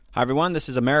Hi, everyone. This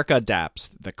is America Adapts,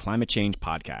 the climate change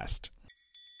podcast.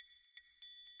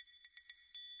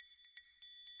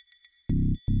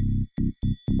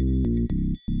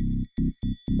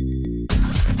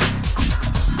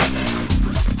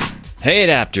 Hey,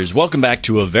 Adapters. Welcome back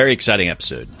to a very exciting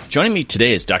episode. Joining me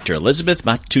today is Dr. Elizabeth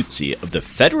Mattuzzi of the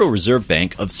Federal Reserve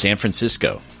Bank of San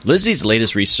Francisco. Lizzie's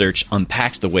latest research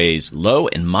unpacks the ways low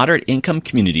and moderate income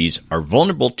communities are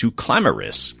vulnerable to climate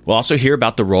risks. We'll also hear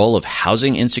about the role of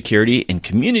housing insecurity in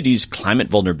communities' climate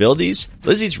vulnerabilities.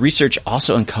 Lizzie's research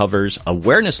also uncovers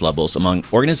awareness levels among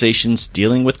organizations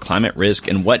dealing with climate risk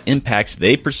and what impacts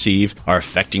they perceive are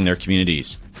affecting their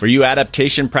communities. For you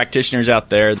adaptation practitioners out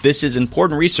there, this is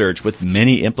important research with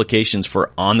many implications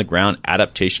for on-the-ground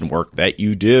adaptation work that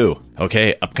you do.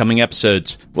 Okay, upcoming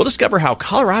episodes, we'll discover how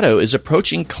Colorado is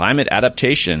approaching climate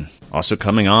adaptation. Also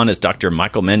coming on is Dr.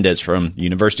 Michael Mendez from the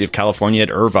University of California at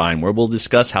Irvine, where we'll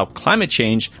discuss how climate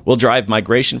change will drive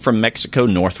migration from Mexico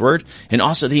northward, and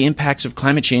also the impacts of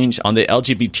climate change on the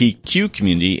LGBTQ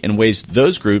community and ways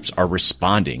those groups are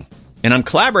responding. And I'm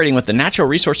collaborating with the Natural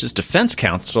Resources Defense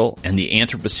Council and the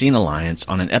Anthropocene Alliance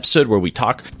on an episode where we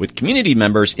talk with community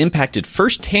members impacted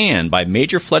firsthand by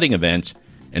major flooding events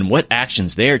and what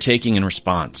actions they are taking in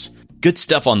response. Good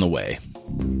stuff on the way.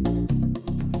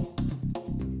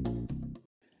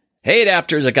 Hey,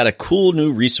 Adapters, I got a cool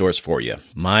new resource for you.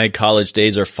 My college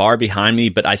days are far behind me,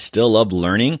 but I still love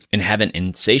learning and have an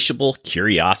insatiable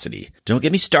curiosity. Don't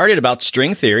get me started about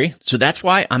string theory, so that's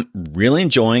why I'm really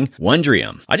enjoying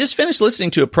Wondrium. I just finished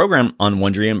listening to a program on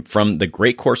Wondrium from the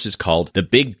great courses called The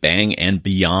Big Bang and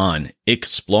Beyond,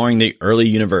 Exploring the Early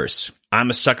Universe. I'm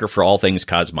a sucker for all things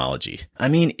cosmology. I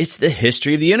mean, it's the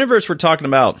history of the universe we're talking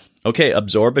about. Okay,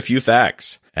 absorb a few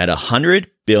facts. At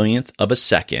 100 billionth of a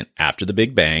second after the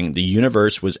Big Bang, the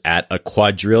universe was at a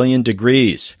quadrillion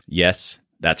degrees. Yes,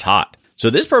 that's hot. So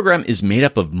this program is made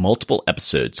up of multiple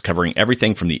episodes covering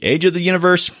everything from the age of the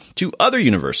universe to other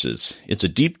universes. It's a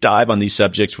deep dive on these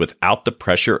subjects without the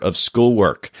pressure of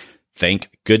schoolwork. Thank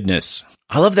goodness.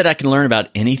 I love that I can learn about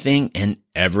anything and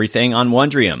everything on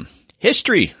Wondrium.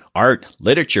 History, art,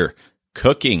 literature,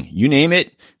 cooking, you name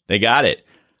it, they got it.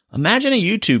 Imagine a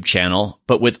YouTube channel,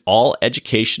 but with all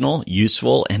educational,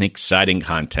 useful, and exciting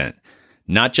content.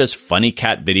 Not just funny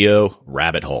cat video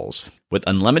rabbit holes. With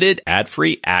unlimited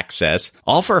ad-free access,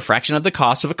 all for a fraction of the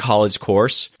cost of a college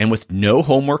course, and with no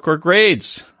homework or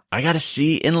grades. I got a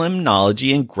C in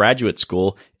limnology in graduate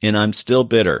school, and I'm still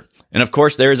bitter. And of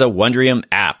course, there's a Wondrium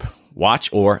app.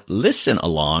 Watch or listen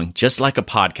along, just like a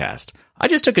podcast. I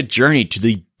just took a journey to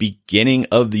the beginning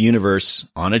of the universe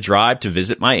on a drive to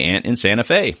visit my aunt in Santa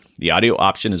Fe. The audio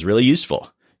option is really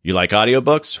useful. You like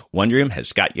audiobooks? Wondrium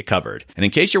has got you covered. And in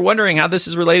case you're wondering how this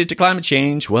is related to climate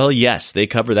change, well, yes, they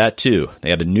cover that too. They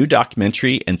have a new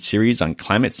documentary and series on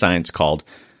climate science called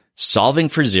Solving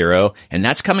for Zero, and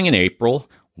that's coming in April.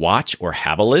 Watch or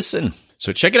have a listen.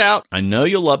 So check it out. I know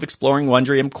you'll love exploring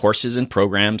Wondrium courses and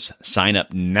programs. Sign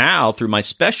up now through my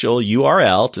special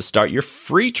URL to start your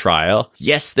free trial.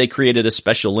 Yes, they created a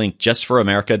special link just for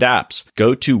America Adapts.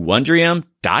 Go to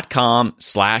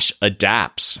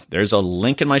wondrium.com/adapts. There's a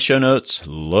link in my show notes.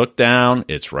 Look down.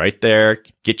 It's right there.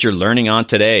 Get your learning on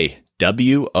today.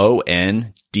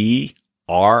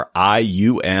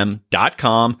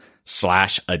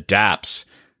 wondrium.com/adapts.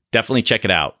 Definitely check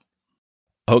it out.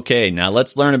 Okay, now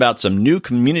let's learn about some new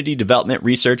community development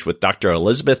research with Dr.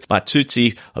 Elizabeth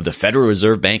Mattuzzi of the Federal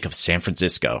Reserve Bank of San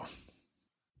Francisco.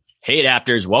 Hey,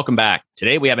 Adapters, welcome back.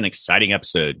 Today we have an exciting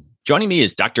episode. Joining me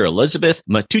is Dr. Elizabeth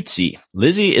Mattuzzi.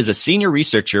 Lizzie is a senior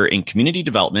researcher in community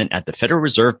development at the Federal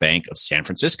Reserve Bank of San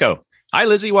Francisco. Hi,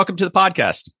 Lizzie. Welcome to the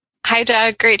podcast. Hi,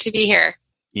 Doug. Great to be here.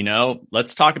 You know,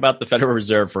 let's talk about the Federal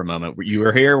Reserve for a moment. You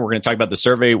were here. We're going to talk about the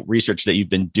survey research that you've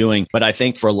been doing. But I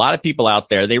think for a lot of people out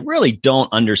there, they really don't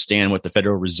understand what the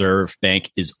Federal Reserve Bank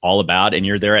is all about. And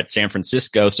you're there at San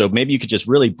Francisco. So maybe you could just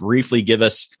really briefly give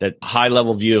us that high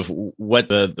level view of what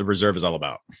the Reserve is all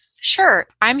about. Sure.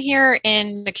 I'm here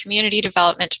in the Community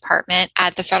Development Department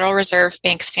at the Federal Reserve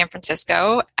Bank of San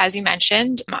Francisco. As you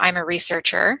mentioned, I'm a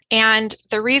researcher. And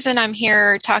the reason I'm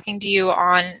here talking to you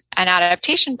on an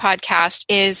adaptation podcast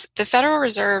is the Federal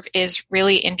Reserve is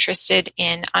really interested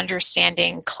in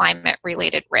understanding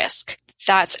climate-related risk.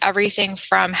 That's everything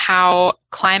from how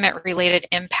climate-related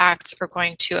impacts are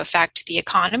going to affect the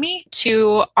economy,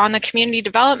 to on the community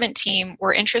development team,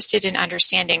 we're interested in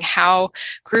understanding how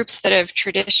groups that have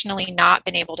traditionally not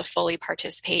been able to fully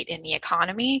participate in the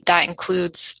economy, that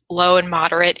includes low and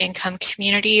moderate income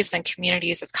communities and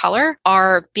communities of color,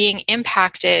 are being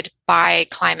impacted by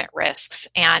climate risks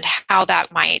and how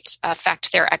that might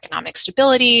affect their economic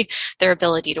stability, their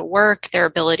ability to work, their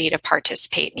ability to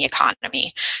participate in the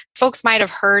economy. Folks might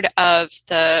have heard of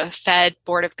the Fed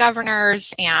Board of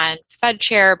Governors and Fed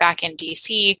Chair back in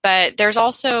DC, but there's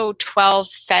also 12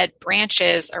 Fed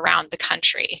branches around the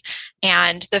country.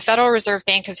 And the Federal Reserve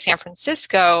Bank of San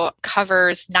Francisco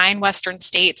covers 9 Western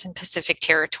states and Pacific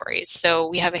territories. So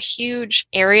we have a huge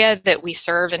area that we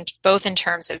serve in both in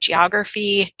terms of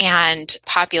geography and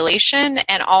population,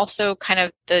 and also kind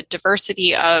of the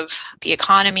diversity of the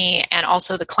economy and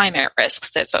also the climate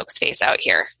risks that folks face out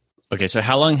here. Okay, so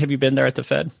how long have you been there at the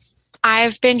Fed?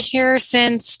 I've been here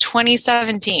since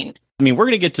 2017. I mean, we're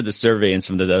going to get to the survey and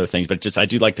some of the other things, but I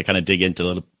do like to kind of dig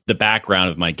into the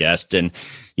background of my guest. And,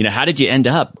 how did you end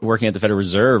up working at the Federal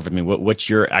Reserve? I mean, what's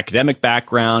your academic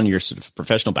background, your sort of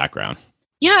professional background?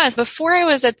 Yeah, before I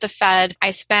was at the Fed,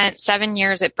 I spent 7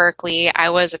 years at Berkeley.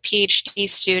 I was a PhD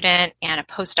student and a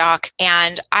postdoc,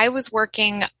 and I was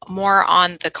working more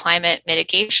on the climate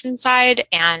mitigation side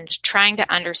and trying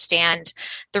to understand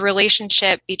the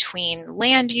relationship between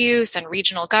land use and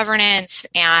regional governance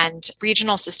and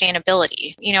regional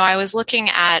sustainability. I was looking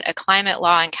at a climate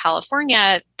law in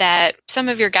California that some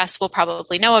of your guests will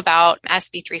probably know about,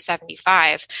 SB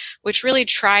 375, which really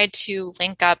tried to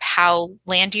link up how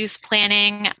land use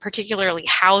planning, particularly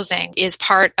housing, is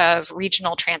part of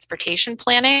regional transportation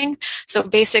planning. So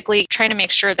basically trying to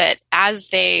make sure that as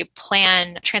they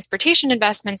plan transportation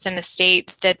investments in the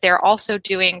state, that they're also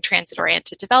doing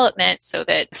transit-oriented development so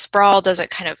that sprawl doesn't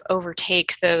kind of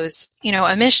overtake those,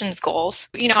 emissions goals.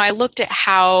 I looked at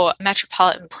how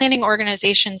metropolitan planning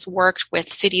organizations worked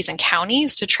with cities and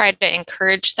counties to try to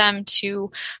encourage them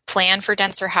to plan for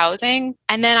denser housing.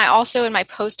 And then I also, in my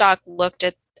postdoc, looked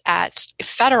at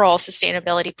federal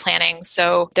sustainability planning.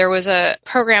 So there was a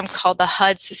program called the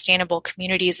HUD Sustainable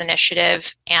Communities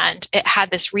Initiative, and it had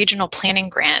this regional planning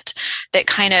grant that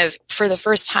kind of, for the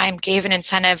first time, gave an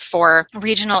incentive for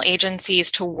regional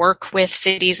agencies to work with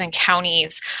cities and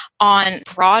counties on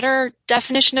broader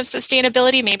definition of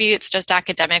sustainability. Maybe it's just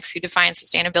academics who define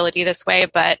sustainability this way,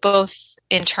 but both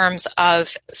in terms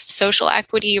of social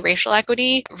equity, racial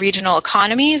equity, regional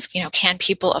economies, can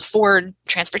people afford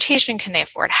transportation? Can they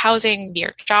afford housing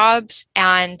near jobs?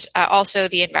 And also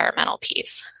the environmental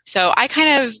piece. So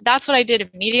that's what I did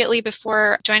immediately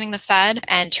before joining the Fed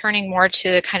and turning more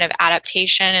to the kind of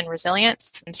adaptation and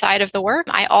resilience side of the work.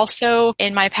 I also,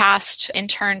 in my past,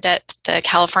 interned at the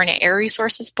California Air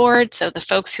Resources Board. So the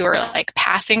folks who are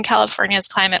passing California's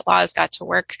climate laws got to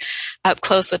work up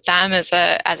close with them as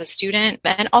a student,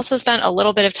 and also spent a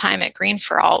little bit of time at Green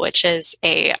for All, which is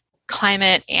a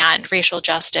climate and racial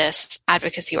justice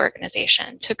advocacy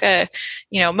organization. Took a,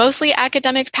 mostly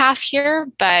academic path here,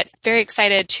 but very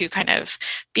excited to kind of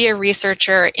be a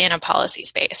researcher in a policy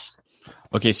space.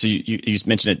 Okay, so you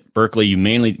mentioned at Berkeley, you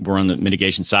mainly were on the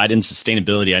mitigation side. And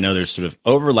sustainability, I know there's sort of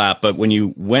overlap, but when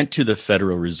you went to the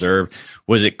Federal Reserve,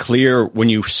 was it clear when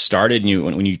you started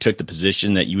and when you took the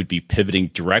position that you would be pivoting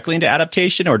directly into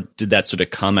adaptation, or did that sort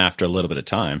of come after a little bit of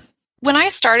time? When I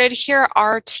started here,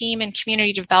 our team in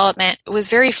community development was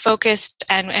very focused,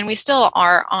 and we still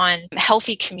are, on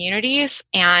healthy communities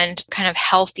and kind of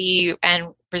healthy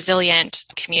and resilient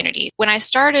community. When I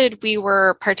started, we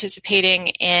were participating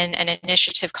in an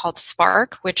initiative called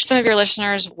SPARK, which some of your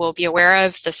listeners will be aware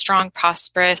of, the Strong,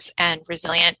 Prosperous, and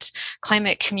Resilient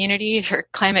Climate Community or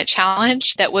Climate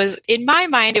Challenge. That was, in my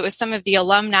mind, it was some of the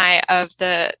alumni of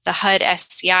the HUD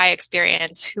SCI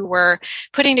experience who were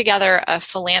putting together a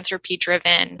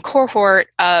philanthropy-driven cohort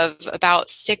of about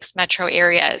 6 metro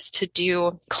areas to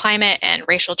do climate and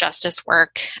racial justice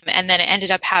work. And then it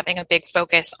ended up having a big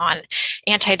focus on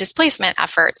anti-displacement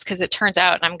efforts, because it turns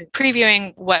out, and I'm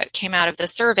previewing what came out of the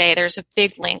survey, there's a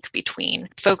big link between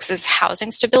folks' housing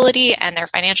stability and their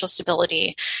financial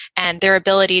stability and their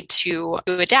ability to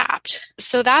adapt.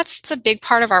 So that's a big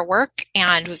part of our work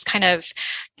and was kind of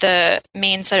the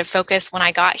main set of focus when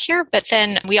I got here. But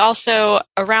then we also,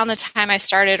 around the time I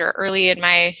started or early in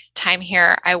my time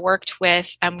here, I worked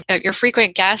with your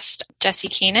frequent guest, Jesse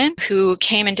Keenan, who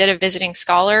came and did a visiting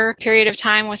scholar period of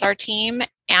time with our team.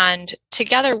 And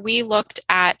together we looked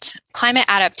at climate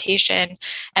adaptation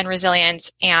and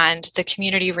resilience and the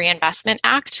Community Reinvestment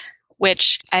Act,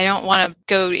 which I don't want to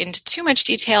go into too much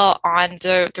detail on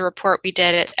the report we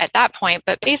did at that point.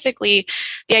 But basically,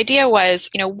 the idea was,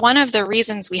 one of the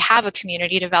reasons we have a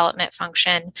community development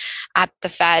function at the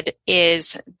Fed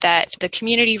is that the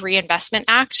Community Reinvestment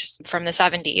Act from the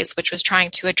 70s, which was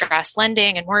trying to address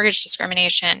lending and mortgage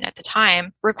discrimination at the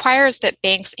time, requires that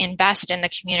banks invest in the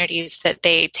communities that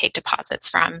they take deposits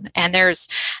from. And there's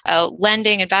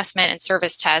lending, investment, and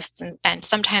service tests. And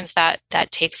sometimes that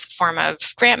takes the form of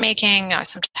grant making.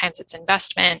 Sometimes it's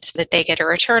investment that they get a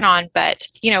return on. But,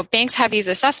 banks have these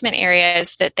assessment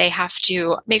areas that they have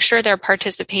to make sure they're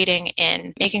participating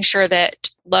in, making sure that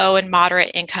low and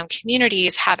moderate income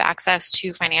communities have access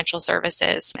to financial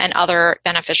services and other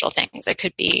beneficial things. It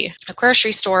could be a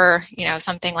grocery store,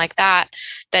 something like that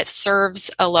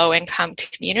serves a low income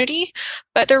community.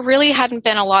 But there really hadn't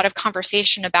been a lot of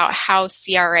conversation about how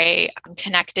CRA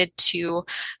connected to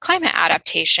climate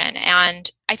adaptation. And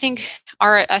I think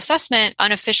our assessment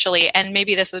unofficially, and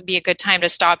maybe this would be a good time to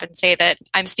stop and say that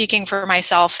I'm speaking for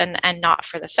myself and not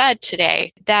for the Fed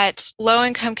today, that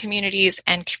low-income communities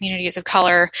and communities of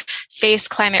color face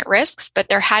climate risks, but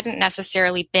there hadn't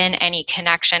necessarily been any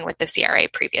connection with the CRA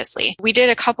previously. We did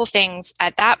a couple things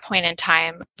at that point in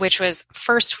time, which was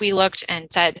first we looked and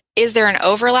said, is there an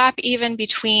overlap even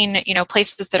between,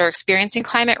 places that are experiencing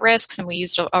climate risks? And we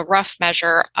used a rough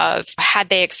measure of had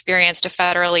they experienced a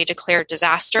federally declared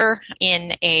disaster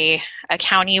in a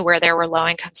county where there were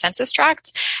low-income census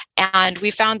tracts. And we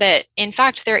found that, in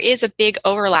fact, there is a big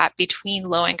overlap between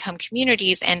low-income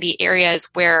communities and the areas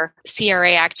where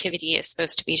CRA activity is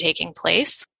supposed to be taking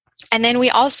place. And then we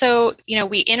also,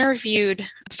 we interviewed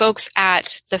folks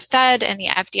at the Fed and the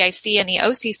FDIC and the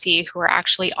OCC who are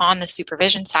actually on the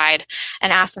supervision side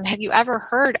and asked them, have you ever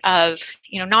heard of,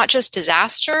 not just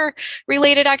disaster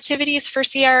related activities for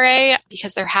CRA,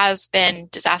 because there has been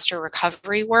disaster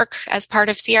recovery work as part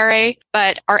of CRA,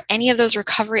 but are any of those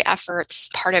recovery efforts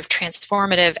part of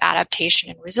transformative adaptation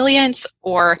and resilience?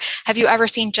 Or have you ever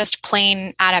seen just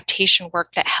plain adaptation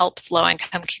work that helps low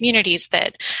income communities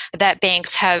that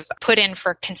banks have put in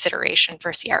for consideration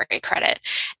for CRA credit?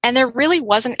 And there really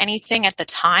wasn't anything at the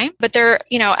time, but there,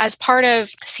 as part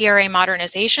of CRA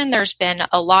modernization, there's been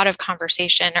a lot of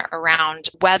conversation around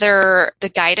whether the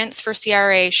guidance for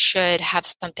CRA should have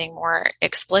something more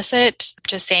explicit,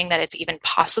 just saying that it's even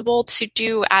possible to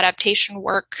do adaptation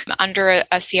work under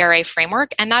a CRA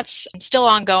framework. And that's still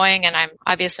ongoing, and I'm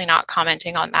obviously not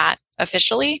commenting on that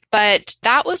officially, but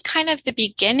that was kind of the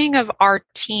beginning of our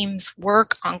team's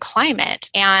work on climate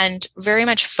and very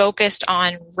much focused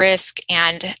on risk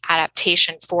and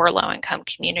adaptation for low-income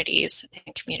communities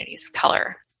and communities of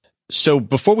color. So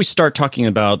before we start talking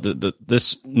about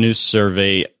this new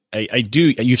survey,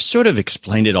 you've sort of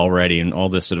explained it already in all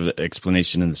this sort of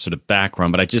explanation and the sort of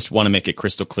background, but I just want to make it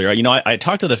crystal clear. I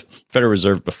talked to the Federal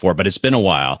Reserve before, but it's been a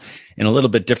while, and a little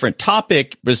bit different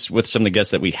topic was with some of the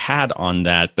guests that we had on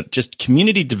that, but just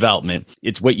community development.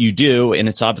 It's what you do, and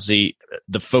it's obviously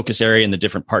the focus area and the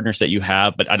different partners that you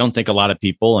have. But I don't think a lot of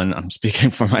people, and I'm speaking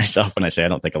for myself when I say I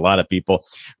don't think a lot of people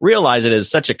realize it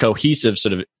as such a cohesive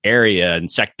sort of area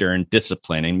and sector and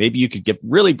discipline. And maybe you could give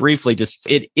really briefly, just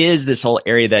it is this whole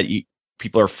area that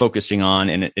people are focusing on,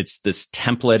 and it's this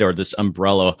template or this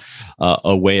umbrella,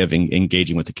 a way of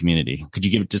engaging with the community. Could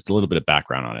you give just a little bit of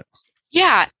background on it?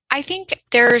 Yeah, I think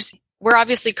we're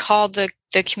obviously called the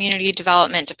Community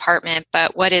Development Department,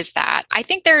 but what is that? I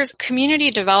think there's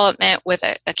community development with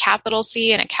a capital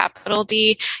C and a capital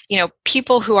D,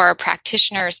 people who are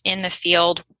practitioners in the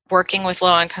field working with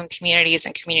low-income communities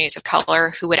and communities of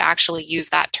color who would actually use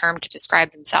that term to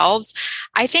describe themselves.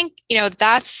 I think,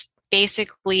 that's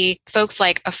basically folks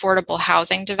like affordable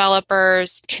housing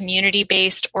developers,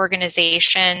 community-based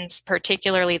organizations,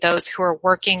 particularly those who are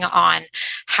working on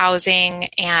housing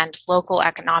and local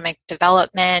economic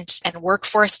development and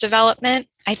workforce development.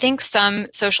 I think some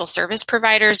social service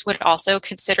providers would also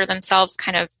consider themselves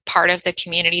kind of part of the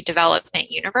community development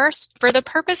universe. For the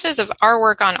purposes of our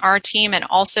work on our team and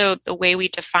also the way we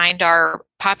defined our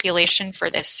population for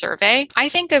this survey, I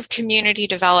think of community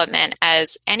development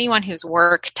as anyone whose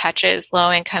work touches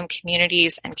low-income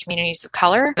communities and communities of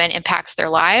color and impacts their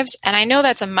lives. And I know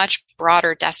that's a much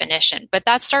broader definition, but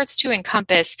that starts to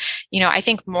encompass, I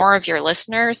think more of your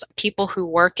listeners, people who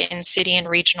work in city and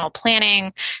regional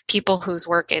planning, people whose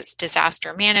work is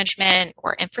disaster management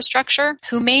or infrastructure,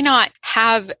 who may not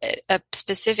have a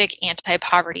specific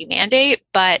anti-poverty mandate,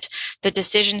 but the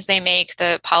decisions they make,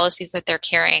 the policies that they're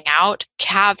carrying out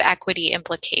have equity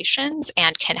implications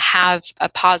and can have a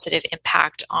positive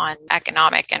impact on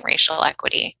economic and racial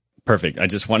equity. Perfect. I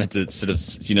just wanted to sort of,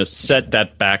 set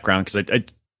that background because I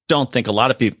don't think a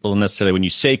lot of people necessarily, when you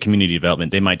say community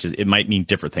development, it might mean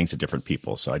different things to different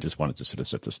people. So I just wanted to sort of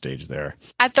set the stage there.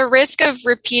 At the risk of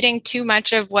repeating too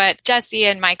much of what Jesse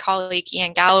and my colleague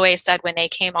Ian Galloway said when they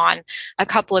came on a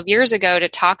couple of years ago to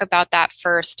talk about that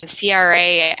first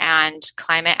CRA and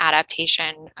climate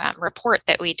adaptation report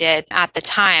that we did at the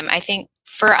time, I think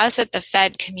for us at the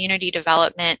Fed, community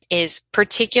development is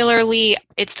particularly,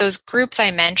 it's those groups I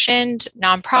mentioned,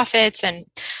 nonprofits and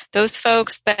those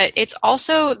folks, but it's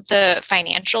also the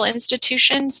financial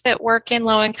institutions that work in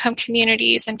low-income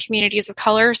communities and communities of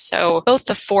color. So both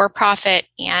the for-profit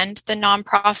and the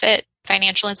nonprofit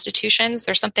financial institutions.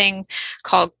 There's something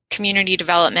called Community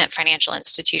Development Financial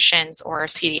Institutions, or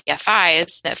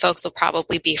CDFIs, that folks will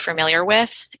probably be familiar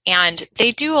with. And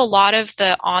they do a lot of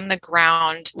the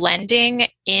on-the-ground lending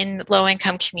in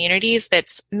low-income communities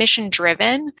that's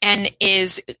mission-driven and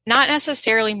is not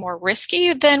necessarily more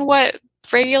risky than what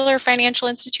regular financial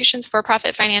institutions,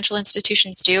 for-profit financial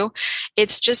institutions do.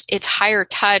 It's higher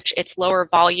touch, it's lower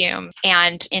volume.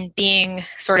 And in being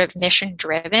sort of mission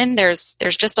driven, there's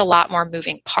just a lot more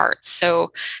moving parts.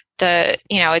 So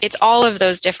it's all of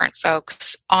those different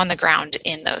folks on the ground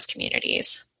in those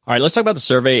communities. All right, let's talk about the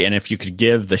survey, and if you could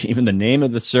give even the name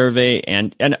of the survey.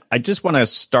 And I just want to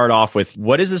start off with,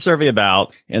 what is the survey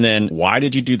about? And then why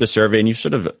did you do the survey? And you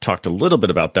sort of talked a little bit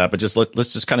about that, but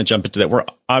let's just kind of jump into that. We're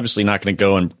obviously not going to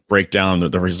go and break down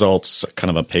the results,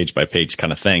 kind of a page by page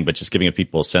kind of thing, but just giving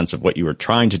people a sense of what you were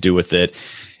trying to do with it.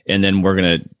 And then we're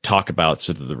going to talk about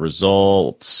sort of the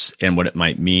results and what it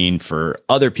might mean for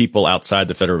other people outside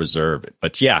the Federal Reserve.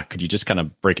 But yeah, could you just kind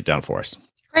of break it down for us?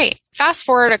 Great. Fast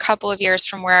forward a couple of years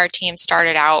from where our team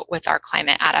started out with our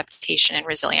climate adaptation and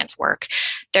resilience work.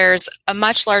 There's a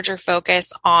much larger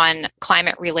focus on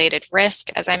climate-related risk,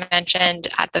 as I mentioned,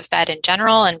 at the Fed in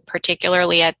general, and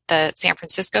particularly at the San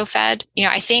Francisco Fed.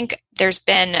 I think there's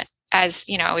been, as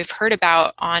we've heard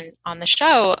about on the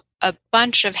show, a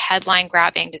bunch of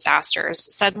headline-grabbing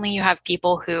disasters. Suddenly you have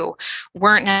people who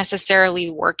weren't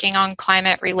necessarily working on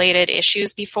climate-related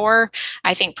issues before,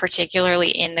 I think particularly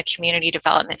in the community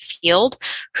development field,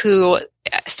 who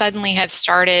suddenly have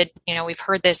started, we've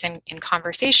heard this in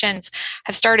conversations,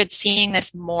 have started seeing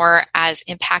this more as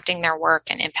impacting their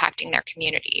work and impacting their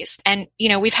communities. And,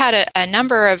 we've had a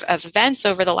number of events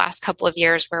over the last couple of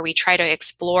years where we try to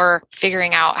explore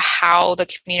figuring out how the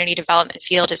community development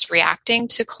field is reacting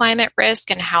to climate risk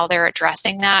and how they're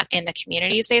addressing that in the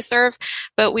communities they serve.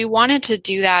 But we wanted to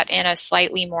do that in a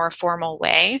slightly more formal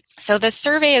way. So the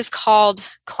survey is called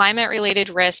Climate-Related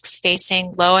Risks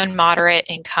Facing Low and Moderate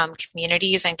Income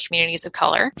Communities and Communities of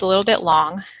Color. It's a little bit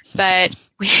long, but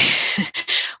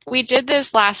we did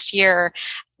this last year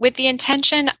with the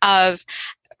intention of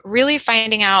really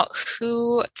finding out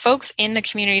who folks in the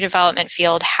community development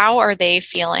field, how are they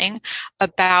feeling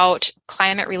about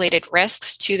climate-related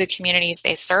risks to the communities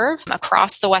they serve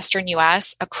across the Western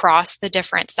U.S., across the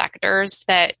different sectors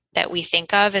that we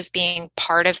think of as being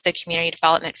part of the community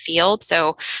development field.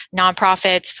 So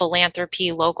nonprofits,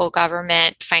 philanthropy, local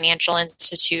government, financial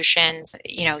institutions,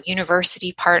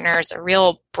 university partners, a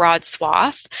real broad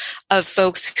swath of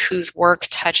folks whose work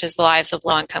touches the lives of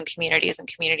low-income communities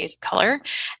and communities of color,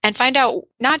 and find out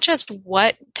not just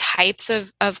what types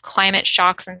of climate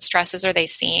shocks and stresses are they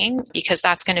seeing, because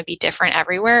that's going to be different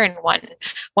everywhere. In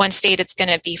one state, it's going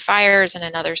to be fires, in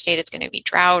another state, it's going to be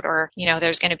drought, or,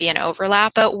 there's going to be an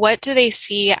overlap. But what do they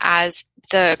see as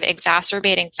the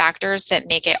exacerbating factors that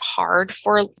make it hard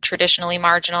for traditionally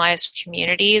marginalized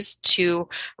communities to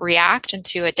react and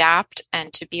to adapt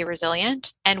and to be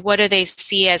resilient? And what do they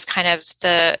see as kind of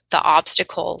the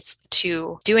obstacles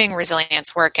to doing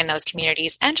resilience work in those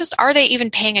communities? And just, are they even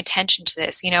paying attention to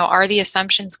this? Are the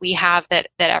assumptions we have that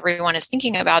everyone is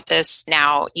thinking about this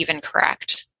now even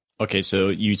correct? Okay, so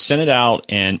you sent it out,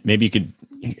 and maybe you could,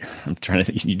 I'm trying to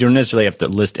think, you don't necessarily have to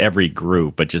list every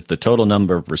group, but just the total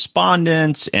number of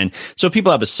respondents. And so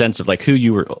people have a sense of like who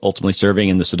you were ultimately serving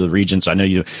in the sort of the region. So I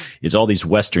know it's all these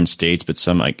Western states, but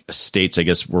some like states, I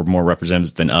guess, were more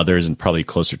represented than others and probably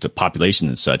closer to population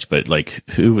and such. But like,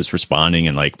 who was responding,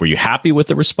 and like, were you happy with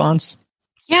the response?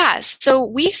 Yeah, so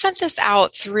we sent this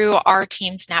out through our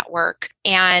team's network,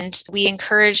 and we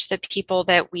encouraged the people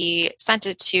that we sent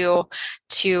it to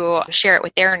share it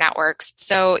with their networks.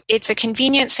 So it's a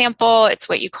convenient sample. It's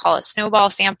what you call a snowball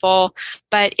sample,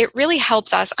 but it really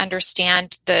helps us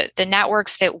understand the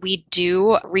networks that we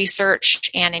do research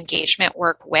and engagement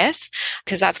work with,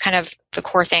 because that's kind of the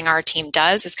core thing our team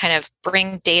does, is kind of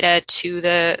bring data to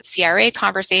the CRA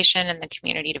conversation and the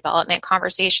community development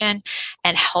conversation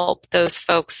and help those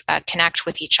folks connect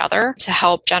with each other to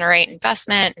help generate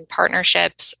investment and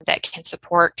partnerships that can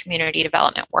support community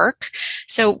development work.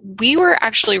 So we were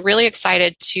actually really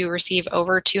excited to receive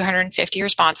over 250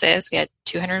 responses. We had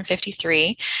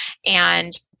 253,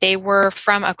 and they were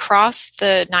from across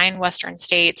the 9 Western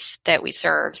states that we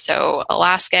serve. So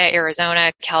Alaska,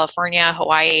 Arizona, California,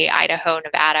 Hawaii, Idaho,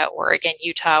 Nevada, Oregon,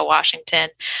 Utah, Washington,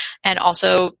 and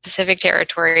also Pacific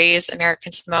territories,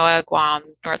 American Samoa, Guam,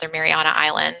 Northern Mariana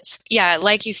Islands. Yeah,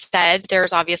 like you said,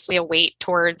 there's obviously a weight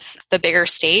towards the bigger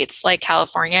states like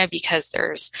California because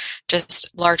there's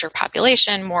just larger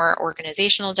population, more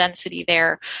organizational density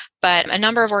there. But a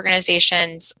number of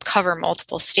organizations cover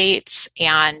multiple states,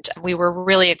 and we were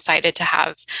really excited to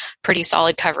have pretty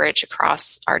solid coverage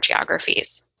across our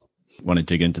geographies. I want to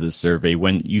dig into the survey.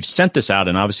 When you've sent this out,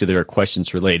 and obviously there are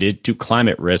questions related to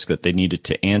climate risk that they needed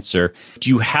to answer,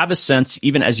 do you have a sense,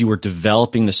 even as you were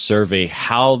developing the survey,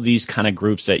 how these kind of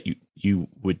groups that you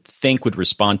would think would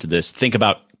respond to this think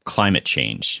about climate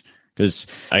change? Because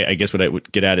I guess what I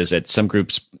would get at is that some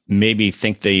groups maybe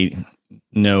think they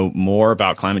know more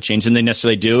about climate change than they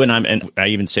necessarily do. And I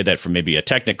even say that from maybe a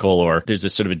technical, or there's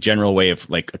this sort of a general way of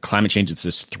like climate change. It's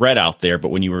this threat out there. But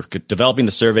when you were developing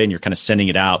the survey and you're kind of sending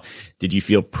it out, did you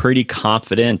feel pretty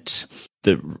confident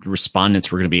the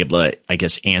respondents were going to be able to, I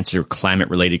guess, answer climate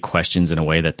related questions in a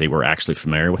way that they were actually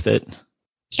familiar with it?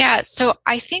 Yeah. So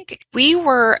I think we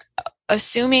were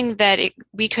assuming that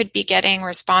we could be getting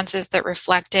responses that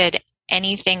reflected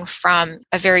anything from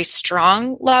a very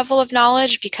strong level of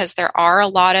knowledge, because there are a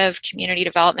lot of community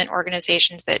development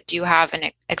organizations that do have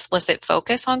an explicit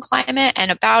focus on climate.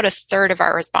 And about a third of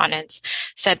our respondents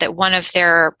said that one of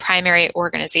their primary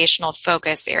organizational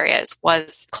focus areas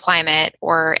was climate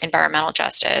or environmental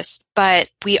justice. But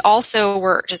we also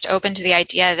were just open to the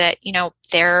idea that,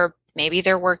 maybe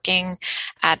they're working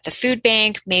at the food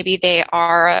bank, maybe they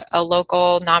are a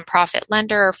local nonprofit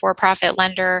lender or for-profit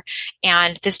lender,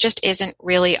 and this just isn't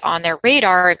really on their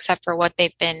radar except for what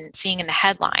they've been seeing in the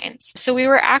headlines. So we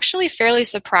were actually fairly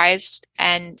surprised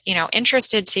and,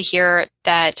 interested to hear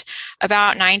that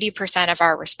about 90% of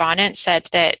our respondents said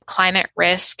that climate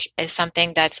risk is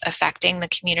something that's affecting the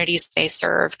communities they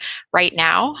serve right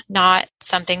now, not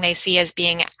something they see as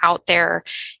being out there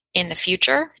in the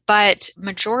future. But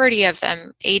majority of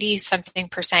them, 80-something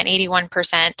percent,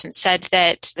 81%, said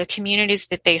that the communities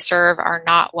that they serve are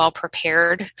not well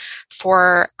prepared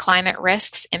for climate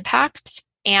risks impacts.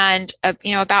 And,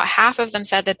 about half of them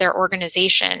said that their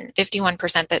organization,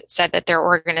 51% that said that their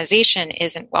organization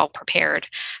isn't well prepared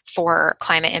for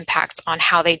climate impacts on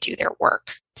how they do their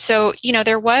work. So,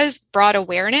 there was broad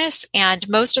awareness, and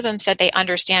most of them said they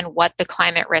understand what the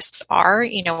climate risks are,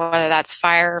 whether that's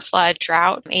fire, flood,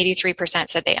 drought. 83%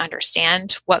 said they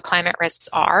understand what climate risks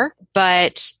are,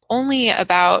 but only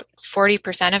about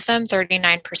 40% of them,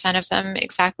 39% of them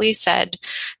exactly, said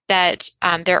that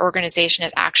their organization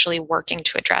is actually working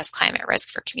to address climate risk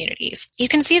for communities. You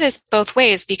can see this both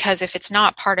ways, because if it's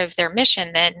not part of their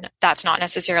mission, then that's not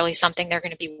necessarily something they're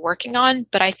going to be working on.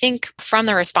 But I think from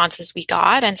the responses we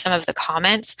got and some of the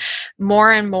comments,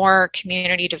 more and more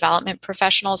community development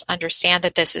professionals understand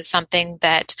that this is something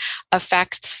that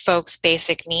affects folks'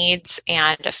 basic needs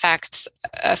and affects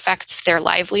their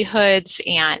livelihoods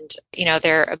and,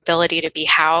 their ability to be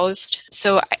housed.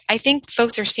 So I think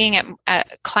folks are seeing it,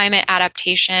 climate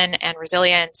adaptation and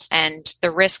resilience and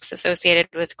the risks associated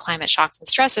with climate shocks and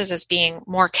stresses as being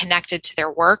more connected to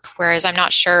their work, whereas I'm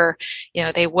not sure,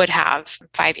 they would have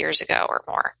 5 years ago or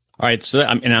more. All right. So,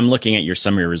 I'm looking at your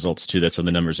summary results too. That's some of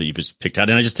the numbers that you've just picked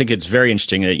out. And I just think it's very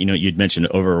interesting that, you'd mentioned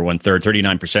over 1/3,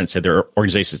 39% said their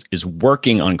organization is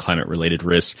working on climate related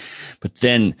risks, but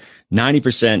then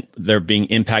 90% they're being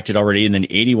impacted already. And then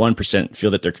 81% feel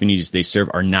that their communities they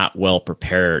serve are not well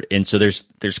prepared. And so there's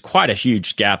quite a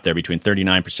huge gap there between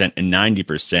 39% and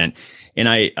 90%. And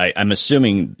I'm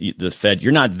assuming the Fed,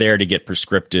 you're not there to get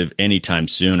prescriptive anytime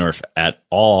soon or if at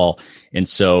all. And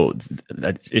so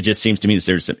it just seems to me that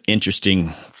there's some interesting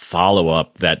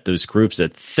follow-up that those groups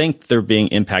that think they're being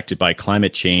impacted by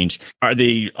climate change, are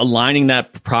they aligning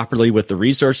that properly with the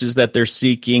resources that they're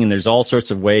seeking? And there's all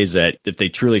sorts of ways that if they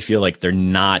truly feel like they're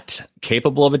not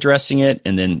capable of addressing it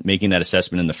and then making that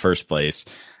assessment in the first place.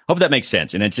 Hope that makes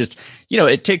sense. And it just,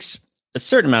 it takes a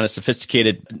certain amount of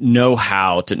sophisticated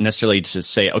know-how to necessarily to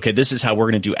say, okay, this is how we're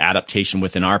going to do adaptation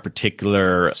within our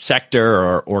particular sector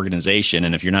or organization.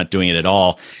 And if you're not doing it at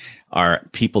all, are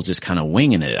people just kind of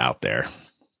winging it out there?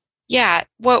 Yeah.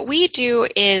 What we do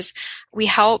is we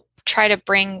help try to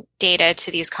bring data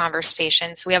to these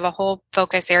conversations. We have a whole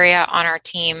focus area on our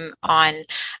team on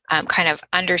kind of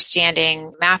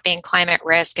understanding, mapping climate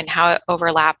risk and how it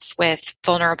overlaps with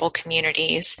vulnerable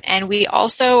communities. And we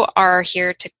also are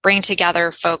here to bring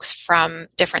together folks from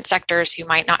different sectors who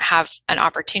might not have an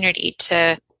opportunity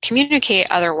to communicate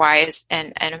otherwise,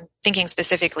 and I'm thinking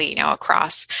specifically,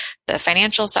 across the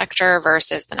financial sector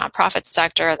versus the nonprofit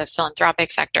sector, the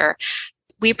philanthropic sector,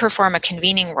 we perform a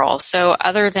convening role. So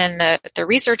other than the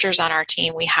researchers on our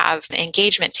team, we have an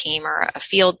engagement team or a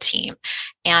field team.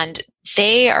 And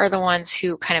they are the ones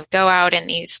who kind of go out in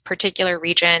these particular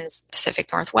regions,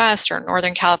 Pacific Northwest or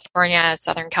Northern California,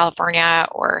 Southern California,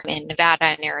 or in Nevada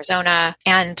and Arizona.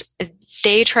 And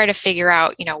they try to figure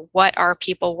out, what are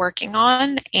people working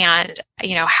on, and,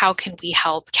 how can we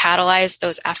help catalyze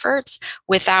those efforts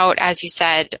without, as you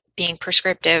said, being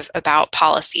prescriptive about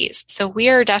policies. So we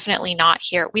are definitely not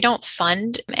here. We don't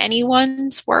fund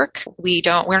anyone's work.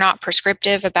 We're not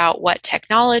prescriptive about what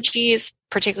technologies,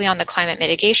 particularly on the climate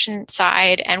mitigation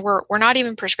side, and we're not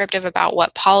even prescriptive about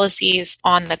what policies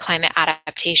on the climate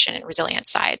adaptation and resilience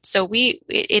side. So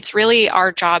it's really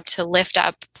our job to lift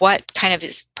up what kind of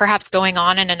is perhaps going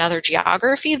on in another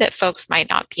geography that folks might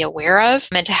not be aware of,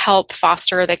 and to help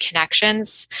foster the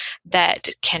connections that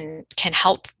can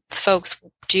help folks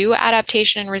do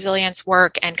adaptation and resilience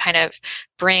work and kind of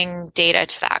bring data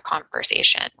to that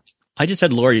conversation. I just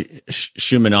had Lori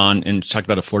Schumann on and talked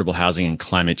about affordable housing and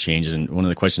climate change. And one of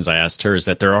the questions I asked her is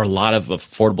that there are a lot of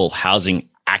affordable housing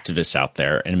activists out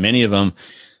there, and many of them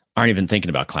aren't even thinking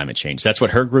about climate change. That's what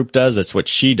her group does. That's what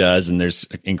she does. And there's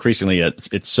increasingly,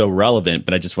 it's so relevant.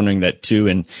 But I just wondering that too,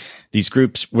 in these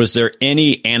groups, was there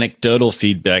any anecdotal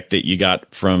feedback that you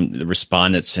got from the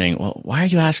respondents saying, well, why are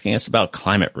you asking us about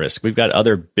climate risk? We've got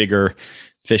other bigger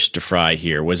fish to fry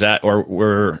here. Was that, or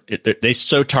were they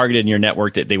so targeted in your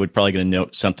network that they would probably going to know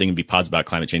something and be positive about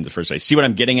climate change in the first place? See what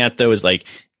I'm getting at though, is like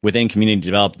within community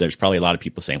development, there's probably a lot of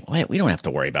people saying, well, we don't have to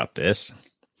worry about this.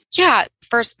 Yeah.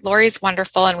 First, Lori's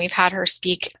wonderful, and we've had her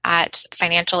speak at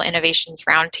Financial Innovations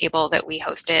Roundtable that we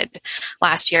hosted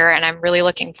last year, and I'm really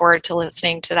looking forward to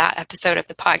listening to that episode of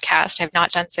the podcast. I've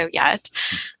not done so yet.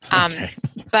 Okay.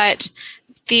 But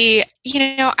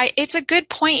it's a good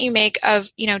point you make of,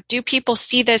 do people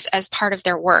see this as part of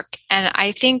their work? And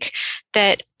I think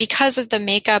that because of the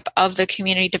makeup of the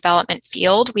community development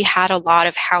field, we had a lot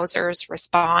of housers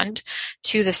respond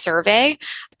to the survey.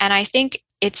 And I think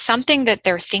it's something that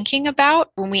they're thinking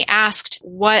about. When we asked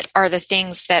what are the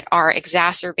things that are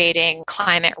exacerbating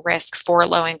climate risk for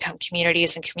low-income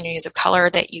communities and communities of color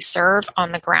that you serve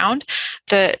on the ground,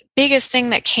 the biggest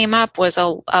thing that came up was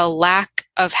a lack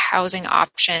of housing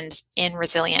options in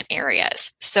resilient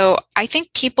areas. So I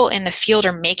think people in the field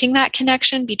are making that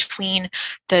connection between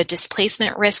the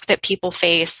displacement risk that people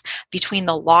face, between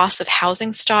the loss of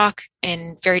housing stock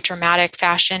in very dramatic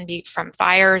fashion from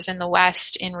fires in the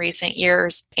West in recent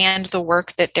years, and the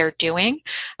work that they're doing.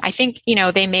 I think,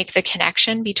 they make the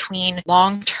connection between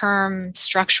long-term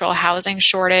structural housing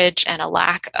shortage and a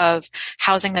lack of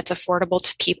housing that's affordable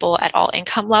to people at all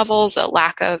income levels, a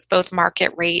lack of both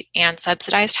market rate and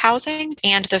subsidized housing,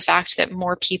 and the fact that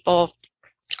more people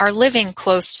are living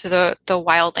close to the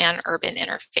wildland urban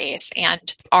interface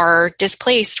and are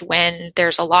displaced when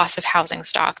there's a loss of housing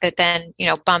stock that then,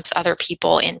 bumps other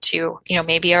people into,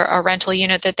 maybe a rental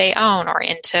unit that they own, or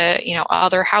into,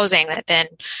 other housing that then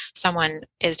someone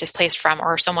is displaced from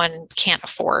or someone can't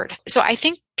afford. So I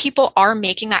think people are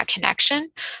making that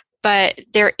connection. But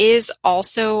there was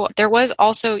also,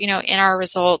 in our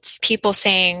results, people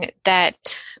saying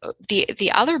that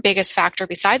the other biggest factor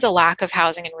besides a lack of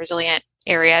housing in resilient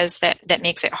areas that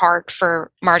makes it hard for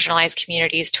marginalized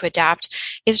communities to adapt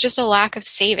is just a lack of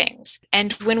savings.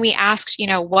 And when we asked,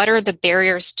 what are the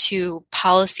barriers to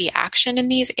policy action in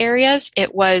these areas,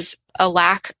 it was a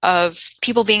lack of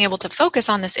people being able to focus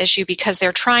on this issue because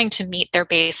they're trying to meet their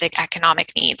basic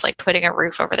economic needs, like putting a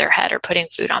roof over their head or putting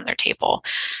food on their table.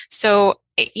 So,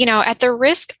 at the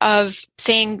risk of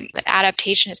saying that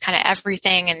adaptation is kind of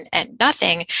everything and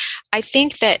nothing, I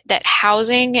think that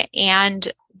housing and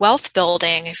wealth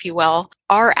building, if you will,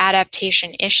 are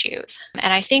adaptation issues.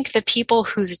 And I think the people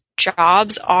whose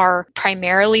jobs are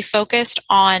primarily focused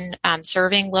on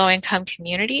serving low-income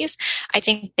communities, I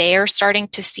think they are starting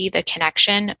to see the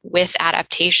connection with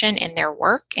adaptation in their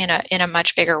work in a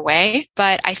much bigger way.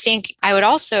 But I think I would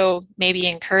also maybe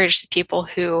encourage the people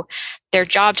who their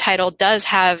job title does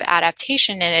have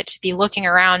adaptation in it to be looking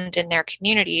around in their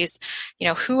communities,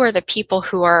 who are the people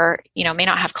who are, may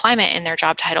not have climate in their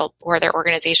job title or their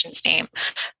organization's name,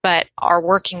 but are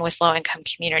working with low-income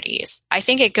communities. I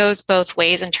think it goes both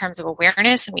ways in terms of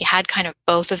awareness, and we had kind of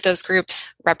both of those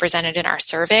groups represented in our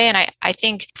survey. And I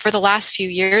think for the last few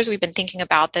years, we've been thinking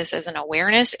about this as an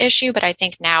awareness issue, but I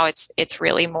think now it's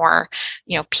really more,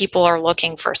 people are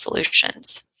looking for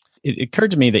solutions. It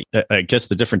occurred to me that I guess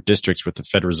the different districts with the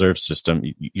Federal Reserve System,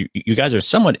 you guys are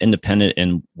somewhat independent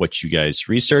in what you guys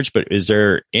research, but is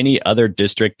there any other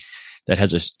district that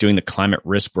has us doing the climate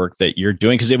risk work that you're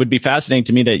doing? Because it would be fascinating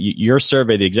to me that your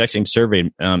survey, the exact same survey,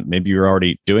 maybe you're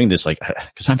already doing this, like,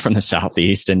 because I'm from the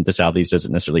Southeast and the Southeast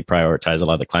doesn't necessarily prioritize a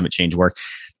lot of the climate change work.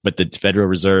 But the Federal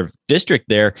Reserve District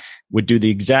there would do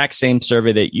the exact same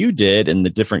survey that you did and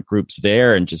the different groups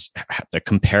there and just the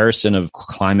comparison of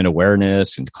climate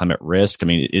awareness and climate risk. I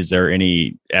mean, is there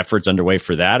any efforts underway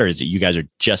for that, or is it you guys are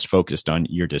just focused on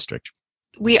your district?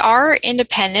 We are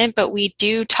independent, but we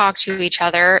do talk to each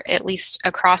other, at least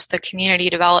across the community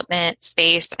development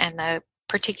space and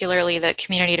particularly the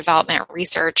community development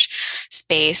research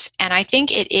space. And I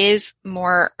think it is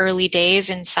more early days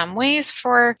in some ways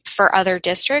for other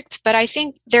districts, but I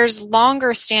think there's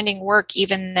longer standing work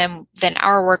even than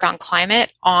our work on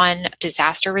climate on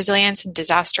disaster resilience and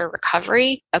disaster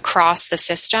recovery across the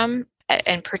system.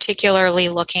 And particularly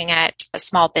looking at a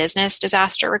small business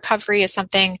disaster recovery is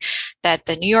something that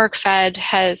the New York Fed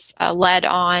has led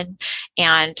on.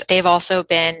 And they've also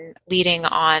been leading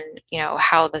on,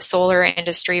 how the solar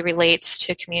industry relates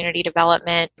to community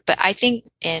development. But I think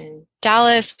in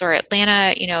Dallas or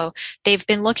Atlanta, they've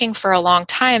been looking for a long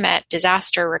time at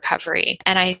disaster recovery.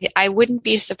 And I wouldn't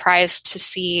be surprised to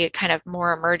see kind of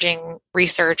more emerging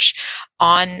research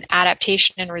on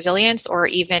adaptation and resilience, or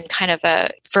even kind of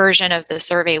a version of the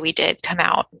survey we did come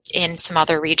out in some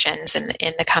other regions in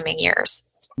the coming years.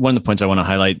 One of the points I want to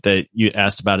highlight that you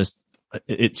asked about is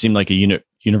it seemed like a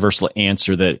universal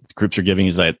answer that groups are giving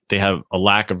is that they have a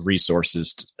lack of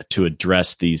resources to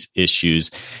address these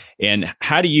issues. And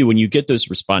how do you, when you get those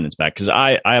respondents back, because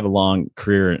I have a long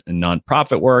career in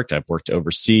nonprofit work, I've worked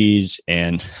overseas,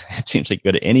 and it seems like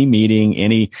you go to any meeting,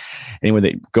 anywhere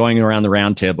that going around the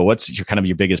round table, what's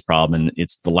your biggest problem? And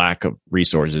it's the lack of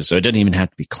resources. So it doesn't even have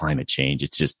to be climate change.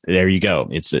 It's just, there you go.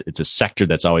 It's a sector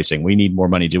that's always saying we need more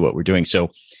money to do what we're doing.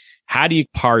 So how do you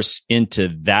parse into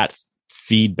that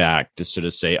feedback to sort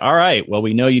of say, all right, well,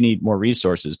 we know you need more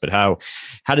resources, but how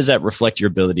does that reflect your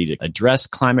ability to address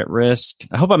climate risk?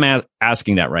 I hope I'm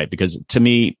asking that right, because to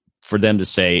me, for them to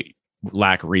say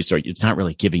lack of resource, it's not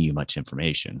really giving you much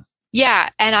information. Yeah.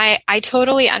 And I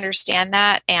totally understand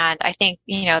that. And I think,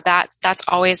 that's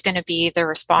always going to be the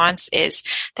response, is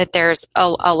that there's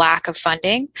a lack of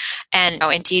funding. And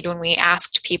indeed, when we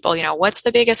asked people, what's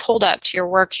the biggest holdup to your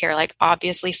work here? Like,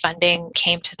 obviously funding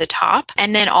came to the top.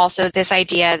 And then also this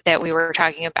idea that we were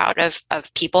talking about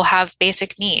of people have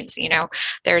basic needs.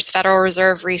 There's Federal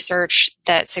Reserve research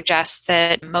that suggests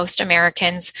that most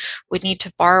Americans would need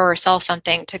to borrow or sell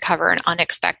something to cover an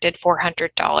unexpected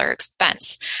 $400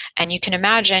 expense. And you can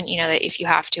imagine, that if you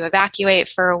have to evacuate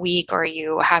for a week, or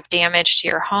you have damage to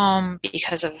your home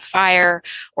because of a fire,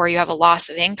 or you have a loss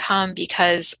of income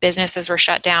because businesses were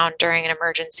shut down during an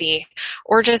emergency,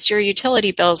 or just your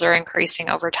utility bills are increasing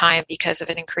over time because of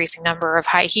an increasing number of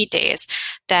high heat days,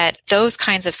 that those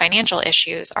kinds of financial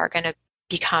issues are going to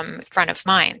become front of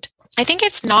mind. I think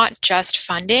it's not just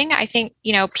funding. I think,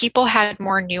 people had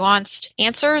more nuanced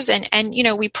answers and,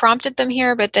 we prompted them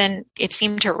here, but then it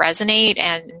seemed to resonate,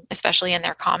 and especially in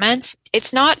their comments.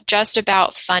 It's not just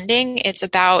about funding. It's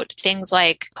about things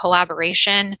like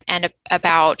collaboration and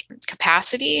about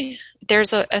capacity.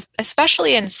 There's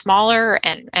especially in smaller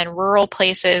and rural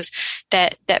places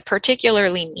that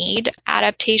particularly need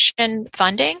adaptation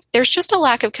funding, there's just a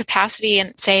lack of capacity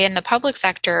in the public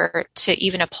sector to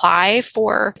even apply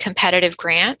for competitive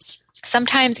grants.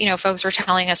 Sometimes, folks were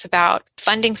telling us about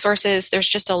funding sources. There's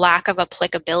just a lack of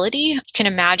applicability. You can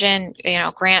imagine,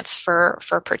 grants for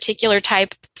particular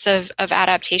types of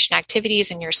adaptation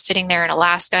activities, and you're sitting there in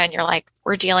Alaska and you're like,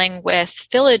 we're dealing with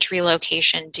village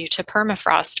relocation due to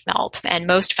permafrost melt. And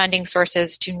most funding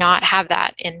sources do not have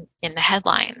that in the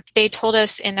headline. They told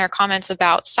us in their comments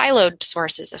about siloed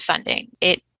sources of funding.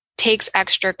 It takes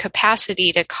extra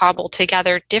capacity to cobble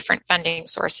together different funding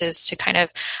sources to kind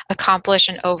of accomplish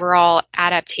an overall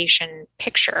adaptation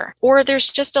picture. Or there's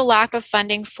just a lack of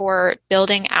funding for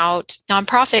building out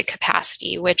nonprofit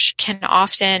capacity, which can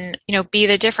often, be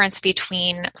the difference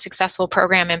between successful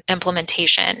program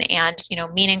implementation and,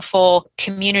 meaningful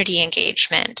community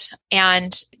engagement.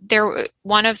 And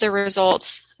one of the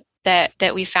results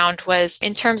that we found was,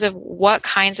 in terms of what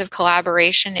kinds of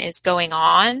collaboration is going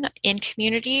on in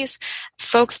communities,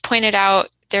 folks pointed out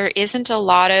there isn't a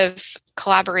lot of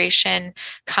collaboration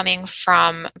coming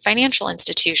from financial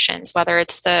institutions, whether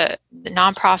it's the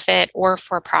nonprofit or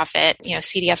for-profit,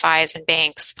 CDFIs and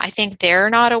banks. I think they're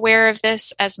not aware of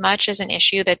this as much as an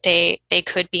issue that they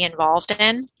could be involved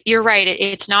in. You're right.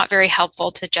 It's not very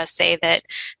helpful to just say that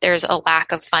there's a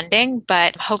lack of funding,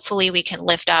 but hopefully we can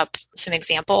lift up some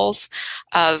examples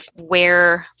of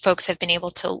where folks have been able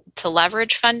to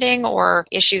leverage funding or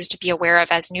issues to be aware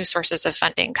of as new sources of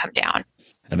funding come down.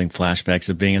 Having flashbacks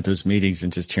of being at those meetings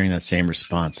and just hearing that same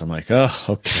response. I'm like, oh,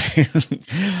 okay.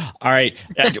 All right.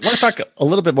 I want to talk a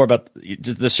little bit more about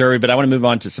the survey, but I want to move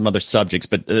on to some other subjects.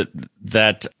 But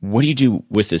what do you do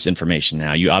with this information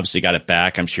now? You obviously got it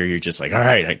back. I'm sure you're just like, all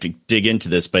right, I have to dig into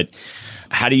this. But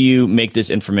how do you make this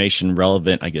information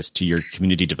relevant, I guess, to your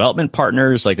community development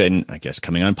partners, like, I guess,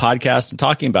 coming on podcasts and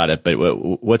talking about it? But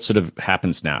what sort of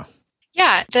happens now?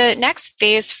 Yeah, the next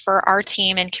phase for our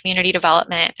team in community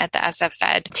development at the SF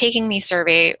Fed, taking these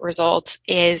survey results,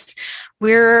 is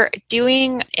we're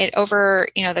doing it over,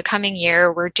 the coming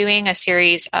year. We're doing a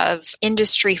series of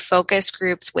industry focus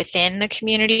groups within the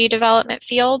community development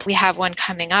field. We have one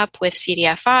coming up with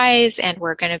CDFIs, and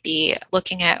we're going to be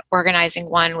looking at organizing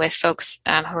one with folks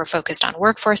who are focused on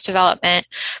workforce development.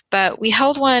 But we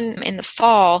held one in the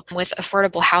fall with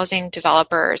affordable housing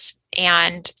developers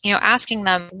and, asking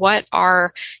them, what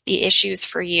are the issues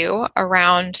for you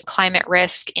around climate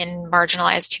risk in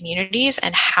marginalized communities,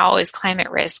 and how is climate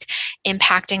risk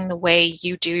impacting the way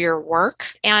you do your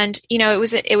work? And,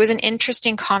 it was an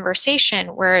interesting conversation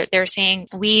where they're saying,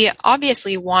 we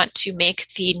obviously want to make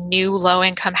the new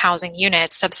low-income housing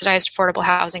units, subsidized affordable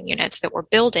housing units that we're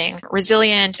building,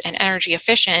 resilient and energy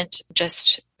efficient,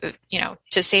 just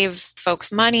to save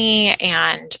folks money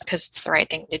and because it's the right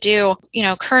thing to do.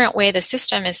 Current way the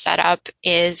system is set up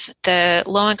is the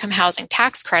low-income housing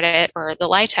tax credit, or the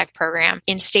LIHTC program.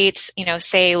 In states,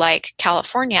 say like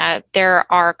California,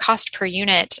 there are cost per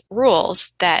unit rules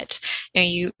that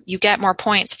you get more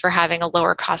points for having a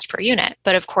lower cost per unit.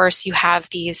 But of course, you have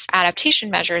these adaptation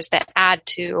measures that add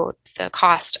to the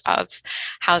cost of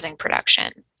housing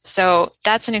production. So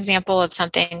that's an example of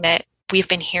something that we've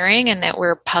been hearing and that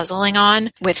we're puzzling on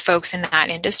with folks in that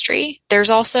industry. There's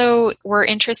also, we're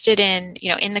interested in,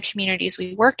 in the communities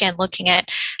we work in, looking at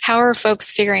how are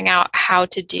folks figuring out how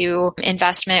to do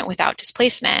investment without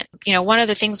displacement. One of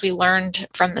the things we learned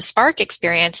from the Spark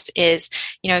experience is,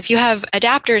 if you have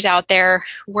adapters out there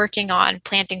working on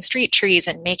planting street trees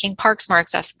and making parks more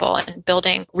accessible and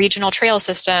building regional trail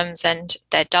systems and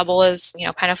that double as,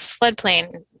 kind of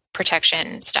floodplain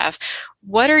protection stuff,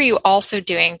 what are you also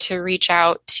doing to reach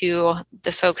out to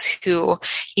the folks who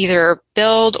either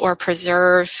build or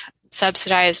preserve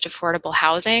subsidized affordable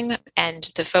housing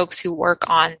and the folks who work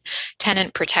on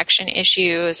tenant protection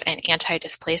issues and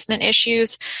anti-displacement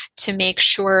issues to make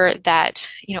sure that,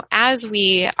 as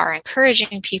we are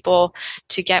encouraging people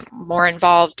to get more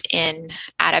involved in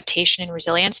adaptation and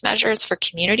resilience measures for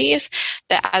communities,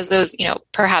 that as those,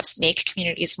 perhaps make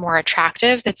communities more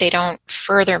attractive, that they don't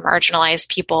further marginalize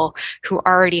people who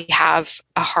already have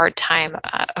a hard time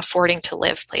affording to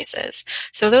live places.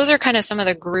 So those are kind of some of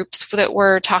the groups that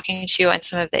we're talking to and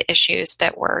some of the issues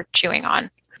that we're chewing on.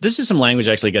 This is some language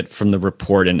I actually got from the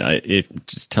report, and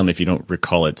just tell me if you don't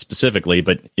recall it specifically,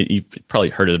 but you've probably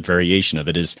heard a variation of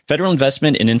it, is federal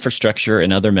investment in infrastructure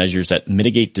and other measures that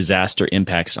mitigate disaster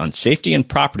impacts on safety and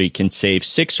property can save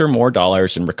 $6 or more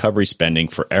in recovery spending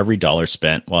for every dollar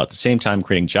spent, while at the same time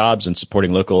creating jobs and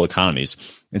supporting local economies.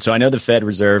 And so I know the Fed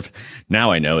Reserve,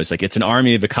 now I know, is like it's an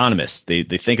army of economists. They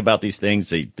think about these things.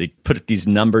 They put these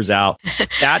numbers out.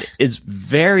 That is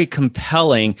very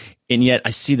compelling. And yet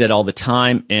I see that all the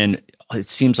time. And it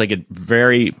seems like it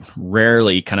very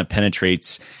rarely kind of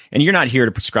penetrates. And you're not here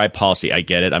to prescribe policy. I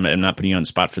get it. I'm not putting you on the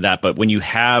spot for that. But when you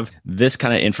have this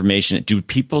kind of information, do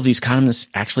people, these economists,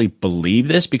 actually believe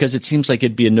this? Because it seems like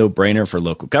it'd be a no-brainer for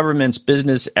local governments,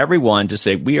 business, everyone to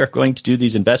say, we are going to do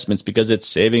these investments because it's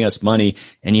saving us money.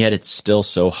 And yet it's still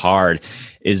so hard.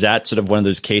 Is that sort of one of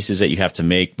those cases that you have to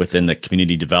make within the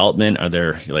community development?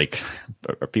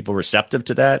 Are people receptive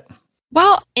to that?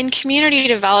 Well, in community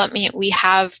development, we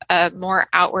have a more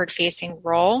outward-facing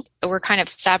role. We're kind of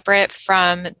separate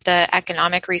from the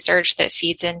economic research that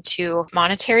feeds into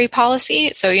monetary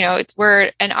policy. So,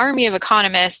 we're an army of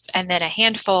economists and then a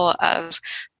handful of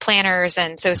planners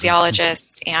and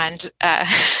sociologists and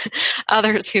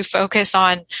others who focus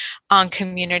on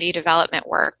community development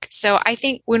work. So I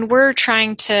think when we're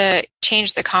trying to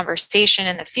change the conversation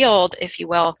in the field, if you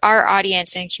will, our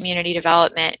audience in community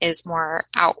development is more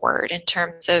outward in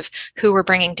terms of who we're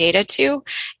bringing data to.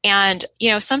 And,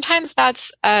 sometimes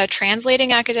that's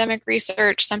translating academic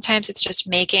research. Sometimes it's just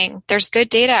there's good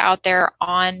data out there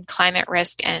on climate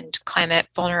risk and climate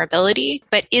vulnerability,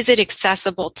 but is it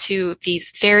accessible to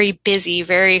these very busy,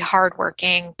 very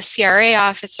hardworking CRA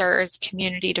officers,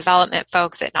 community development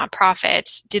folks at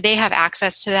nonprofits? Do they have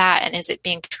access to that? And is it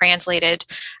being translated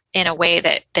in a way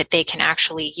that they can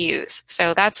actually use?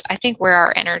 So that's, I think, where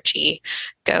our energy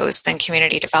goes in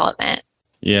community development.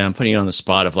 Yeah, I'm putting you on the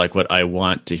spot of like what I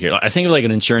want to hear. I think of like an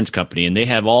insurance company, and they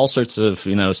have all sorts of,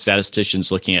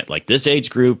 statisticians looking at like this age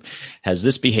group has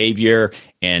this behavior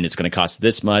and it's going to cost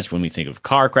this much when we think of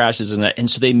car crashes and that. And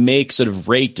so they make sort of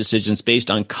rate decisions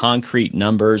based on concrete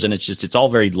numbers. And it's all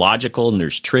very logical and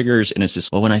there's triggers. And it's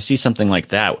just, well, when I see something like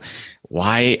that,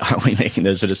 why aren't we making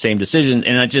those sort of same decisions?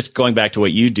 And just going back to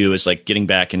what you do is like getting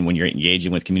back and when you're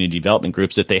engaging with community development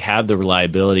groups, that they have the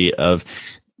reliability of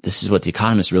this is what the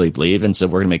economists really believe. And so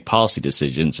we're going to make policy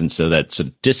decisions. And so that sort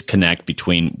of disconnect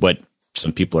between what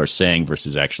some people are saying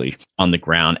versus actually on the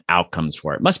ground outcomes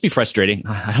for it must be frustrating.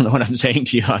 I don't know what I'm saying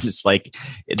to you. I'm just like,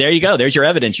 there you go. There's your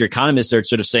evidence. Your economists are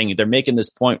sort of saying they're making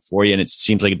this point for you. And it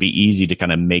seems like it'd be easy to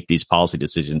kind of make these policy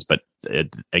decisions. But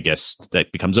I guess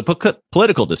that becomes a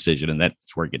political decision. And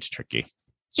that's where it gets tricky.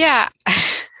 Yeah.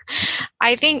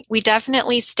 I think we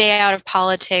definitely stay out of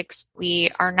politics. We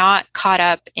are not caught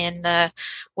up in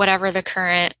whatever the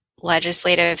current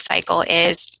legislative cycle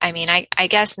is. I mean, I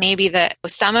guess maybe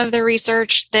some of the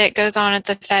research that goes on at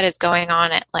the Fed is going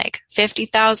on at like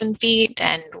 50,000 feet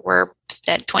and we're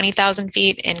at 20,000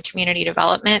 feet in community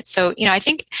development. So, I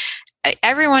think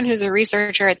everyone who's a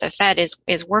researcher at the Fed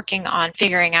is working on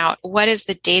figuring out what is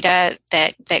the data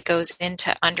that goes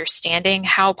into understanding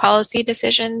how policy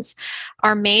decisions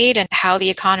are made and how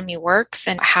the economy works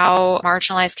and how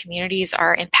marginalized communities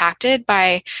are impacted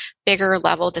by bigger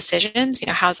level decisions.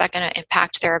 How's that going to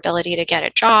impact their ability to get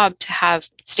a job, to have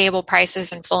stable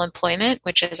prices and full employment,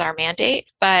 which is our mandate.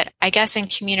 But I guess in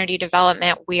community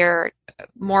development, we're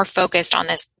more focused on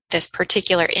this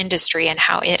particular industry and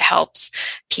how it helps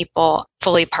people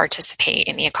fully participate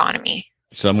in the economy.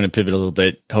 So I'm going to pivot a little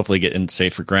bit, hopefully get in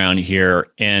safer ground here.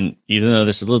 And even though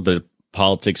this is a little bit of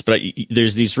politics, but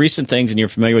there's these recent things, and you're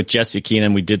familiar with Jesse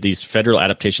Keenan. We did these Federal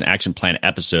Adaptation Action Plan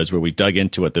episodes where we dug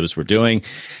into what those were doing.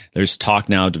 There's talk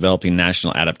now of developing a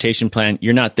national adaptation plan.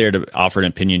 You're not there to offer an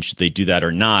opinion, should they do that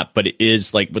or not, but it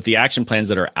is like with the action plans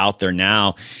that are out there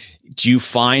now, do you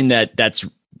find that that's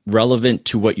relevant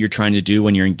to what you're trying to do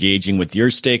when you're engaging with your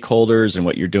stakeholders and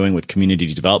what you're doing with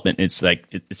community development? It's like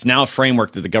it's now a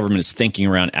framework that the government is thinking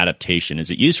around adaptation.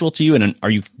 Is it useful to you? And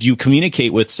do you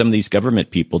communicate with some of these government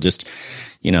people, just,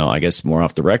 I guess more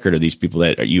off the record, or these people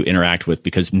that you interact with,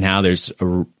 because now there's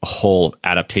a whole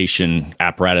adaptation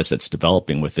apparatus that's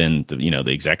developing within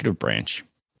the executive branch?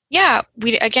 Yeah,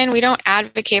 we don't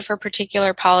advocate for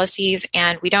particular policies,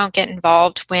 and we don't get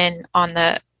involved when on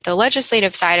the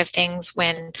legislative side of things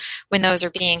when those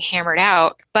are being hammered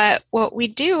out. But what we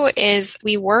do is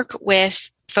we work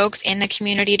with folks in the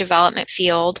community development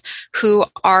field who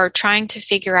are trying to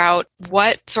figure out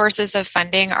what sources of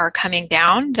funding are coming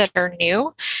down that are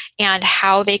new and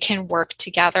how they can work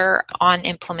together on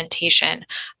implementation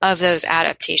of those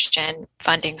adaptation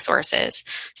funding sources.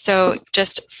 So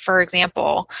just for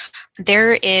example,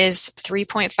 there is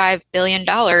 $3.5 billion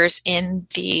in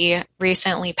the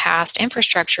recently passed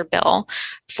infrastructure bill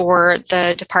for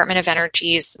the Department of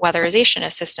Energy's weatherization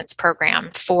assistance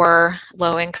program for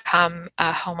low-income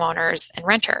homeowners and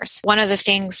renters. One of the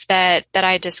things that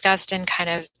I discussed in kind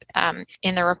of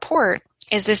in the report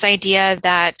is this idea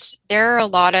that there are a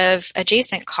lot of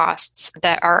adjacent costs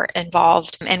that are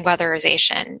involved in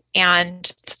weatherization. And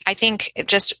I think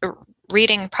just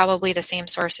reading probably the same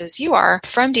sources you are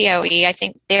from DOE, I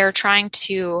think they're trying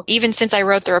to, even since I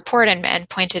wrote the report and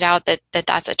pointed out that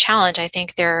that's a challenge, I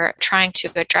think they're trying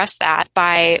to address that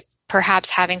by perhaps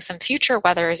having some future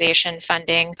weatherization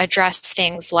funding address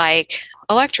things like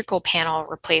electrical panel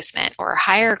replacement or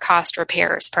higher cost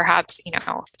repairs, perhaps,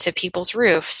 to people's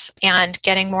roofs, and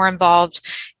getting more involved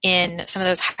in some of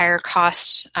those higher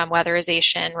cost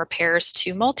weatherization repairs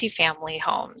to multifamily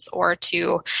homes or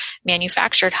to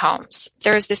manufactured homes.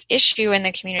 There's this issue in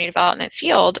the community development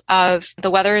field of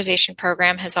the weatherization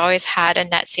program has always had a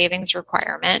net savings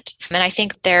requirement. And I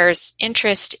think there's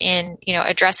interest in,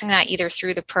 addressing that either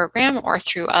through the program or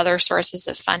through other sources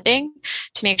of funding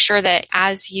to make sure that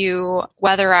as you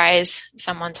weatherize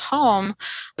someone's home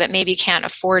that maybe can't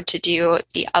afford to do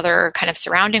the other kind of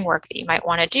surrounding work that you might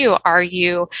want to do? Are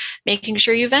you making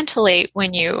sure you ventilate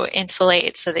when you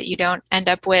insulate so that you don't end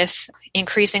up with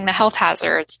increasing the health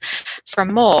hazards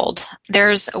from mold?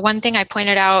 There's one thing I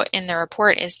pointed out in the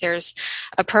report is there's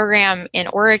a program in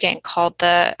Oregon called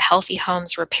the Healthy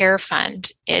Homes Repair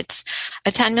Fund. It's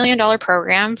a $10 million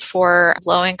program for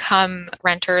low-income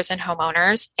renters and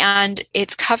homeowners, and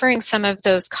it's covering some of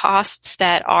those costs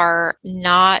that are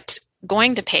not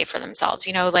going to pay for themselves.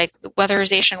 Like the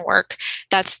weatherization work,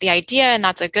 that's the idea, and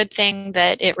that's a good thing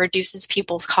that it reduces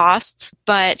people's costs.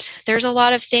 But there's a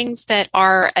lot of things that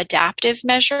are adaptive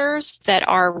measures that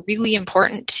are really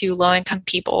important to low-income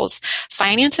people's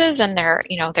finances and their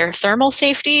thermal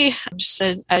safety. Just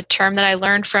a term that I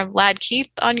learned from Lad Keith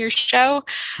on your show.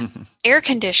 Air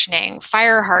conditioning,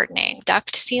 fire hardening,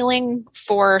 duct sealing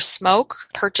for smoke,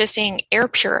 purchasing air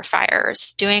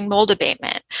purifiers, doing mold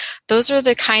abatement. Those are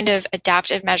the kind of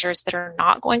adaptive measures that are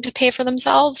not going to pay for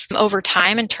themselves over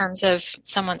time in terms of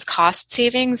someone's cost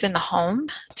savings in the home.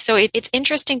 So it's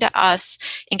interesting to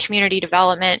us in community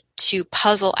development to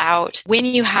puzzle out, when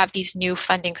you have these new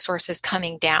funding sources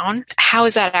coming down, how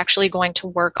is that actually going to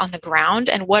work on the ground,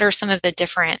 and what are some of the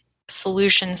different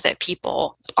solutions that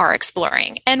people are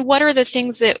exploring, and what are the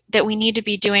things that we need to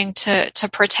be doing to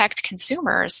protect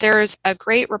consumers. There's a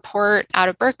great report out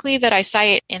of Berkeley that I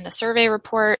cite in the survey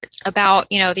report about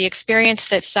the experience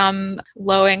that some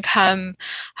low-income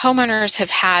homeowners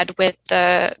have had with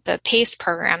the PACE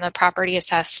program, the Property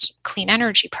Assessed Clean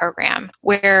Energy Program,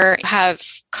 where you have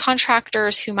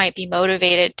contractors who might be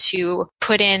motivated to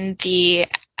put in the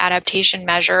adaptation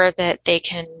measure that they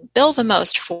can bill the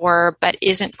most for, but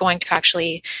isn't going to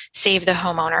actually save the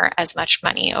homeowner as much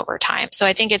money over time. So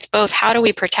I think it's both, how do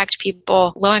we protect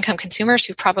people, low-income consumers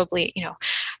who probably,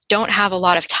 don't have a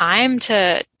lot of time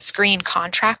to screen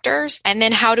contractors, and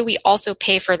then how do we also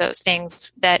pay for those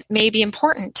things that may be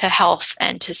important to health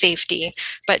and to safety,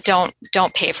 but don't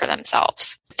pay for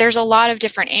themselves. There's a lot of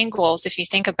different angles if you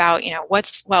think about,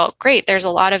 great, there's a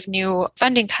lot of new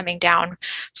funding coming down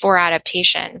for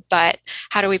adaptation, but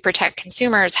how do we protect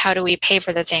consumers? How do we pay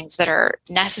for the things that are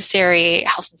necessary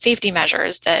health and safety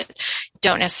measures that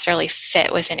don't necessarily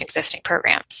fit within existing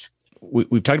programs?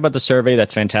 We've talked about the survey.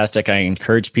 That's fantastic. I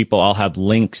encourage people. I'll have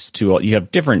links to you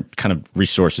have different kind of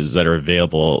resources that are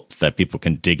available that people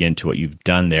can dig into what you've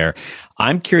done there.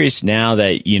 I'm curious now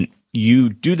that you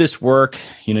do this work,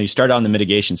 you started on the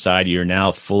mitigation side, you're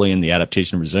now fully in the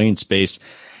adaptation and resilience space.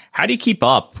 How do you keep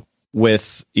up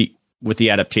with the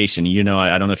adaptation?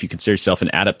 I don't know if you consider yourself an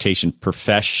adaptation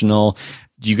professional.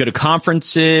 Do you go to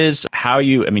conferences?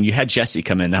 You had Jesse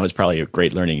come in. That was probably a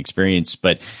great learning experience,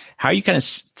 but how are you kind of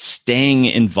staying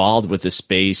involved with the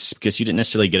space, because you didn't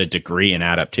necessarily get a degree in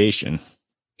adaptation?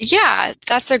 Yeah,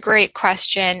 that's a great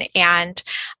question. And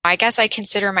I guess I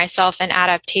consider myself an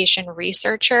adaptation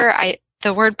researcher.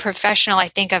 The word professional I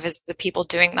think of as the people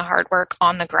doing the hard work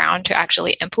on the ground to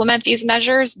actually implement these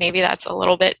measures. Maybe that's a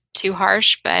little bit too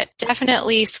harsh, but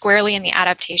definitely squarely in the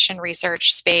adaptation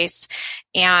research space.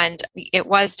 And it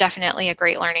was definitely a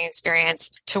great learning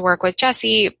experience to work with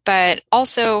Jesse, but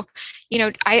also,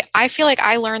 I feel like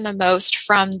I learn the most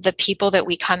from the people that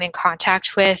we come in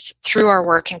contact with through our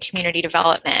work in community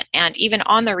development. And even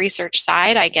on the research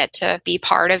side, I get to be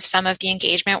part of some of the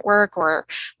engagement work or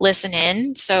listen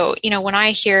in. So, when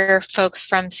I hear folks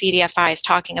from CDFIs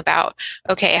talking about,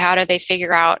 okay, how do they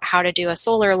figure out how to do a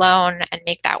solar loan and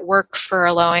make that work for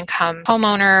a low-income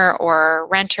homeowner or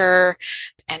renter,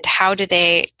 and how do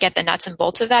they get the nuts and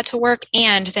bolts of that to work?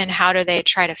 And then how do they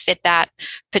try to fit that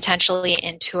potentially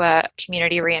into a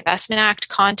Community Reinvestment Act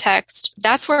context?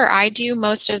 That's where I do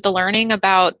most of the learning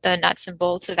about the nuts and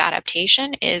bolts of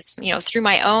adaptation is, through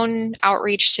my own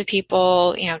outreach to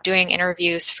people, doing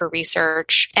interviews for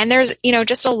research. And there's,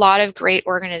 just a lot of great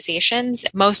organizations,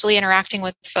 mostly interacting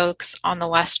with folks on the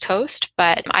West Coast.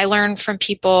 But I learn from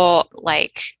people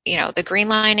like, the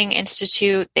Greenlining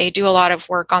Institute. They do a lot of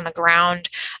work on the ground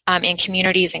in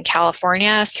communities in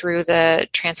California through the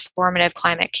Transformative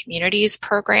Climate Communities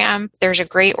program. There's a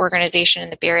great organization in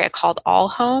the Bay Area called All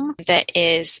Home that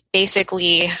is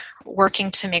basically working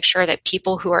to make sure that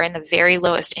people who are in the very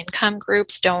lowest income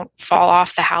groups don't fall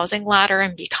off the housing ladder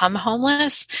and become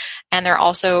homeless. And they're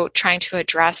also trying to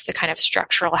address the kind of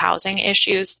structural housing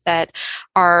issues that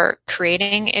are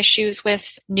creating issues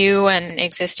with new and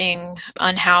existing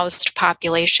unhoused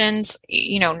populations,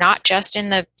 not just in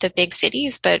the big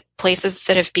cities, but places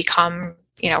that have become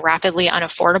rapidly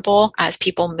unaffordable as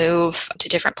people move to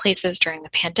different places during the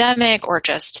pandemic, or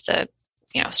just the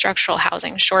structural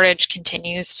housing shortage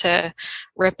continues to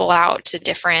ripple out to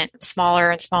different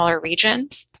smaller and smaller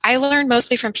regions. I learned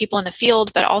mostly from people in the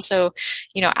field, but also,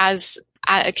 as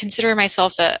I consider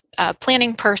myself a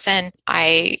planning person.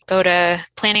 I go to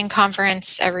planning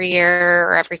conference every year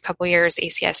or every couple years,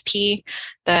 ACSP,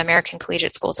 the American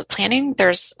Collegiate Schools of Planning.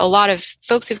 There's a lot of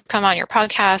folks who've come on your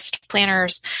podcast,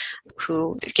 planners,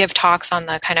 who give talks on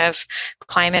the kind of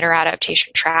climate or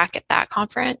adaptation track at that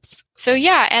conference. So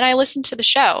yeah, and I listen to the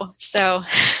show. So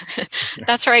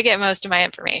that's where I get most of my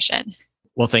information.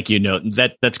 Well, thank you. No,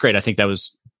 that's great. I think that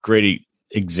was great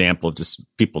example of just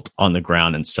people on the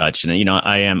ground and such. And,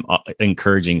 I am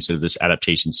encouraging sort of this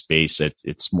adaptation space that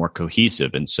it's more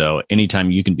cohesive. And so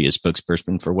anytime you can be a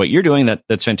spokesperson for what you're doing,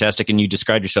 that's fantastic. And you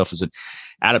described yourself as an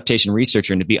adaptation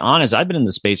researcher. And to be honest, I've been in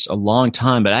the space a long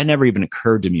time, but I never even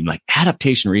occurred to me like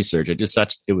adaptation research. I just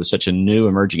thought it was such a new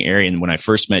emerging area. And when I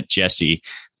first met Jesse,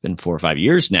 it's been 4 or 5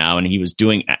 years now, and he was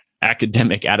doing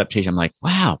academic adaptation, I'm like,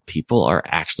 wow, people are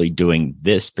actually doing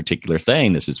this particular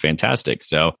thing. This is fantastic.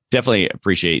 So definitely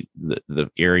appreciate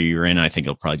the area you're in. I think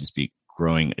it'll probably just be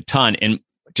growing a ton. And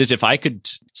just if I could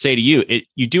say to you,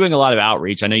 you're doing a lot of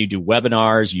outreach. I know you do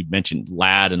webinars. You mentioned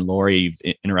Ladd and Lori. You've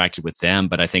interacted with them,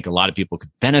 but I think a lot of people could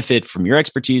benefit from your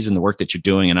expertise and the work that you're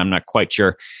doing. And I'm not quite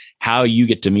sure how you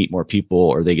get to meet more people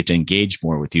or they get to engage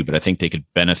more with you, but I think they could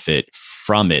benefit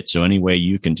from it. So any way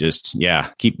you can just,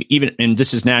 keep even, and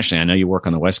this is nationally, I know you work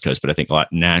on the West Coast, but I think a lot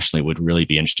nationally would really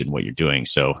be interested in what you're doing.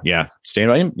 So stay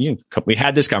by. We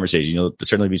had this conversation, there'll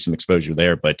certainly be some exposure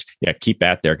there, but keep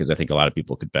at there because I think a lot of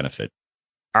people could benefit.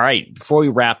 All right. Before we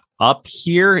wrap up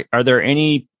here, are there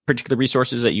any particular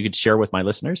resources that you could share with my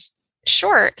listeners?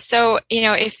 Sure. So,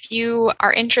 if you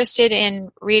are interested in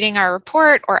reading our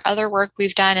report or other work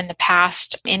we've done in the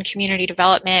past in community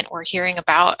development or hearing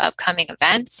about upcoming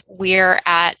events, we're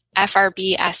at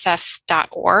frbsf.org.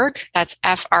 That's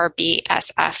frbsf.org.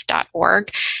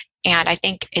 And I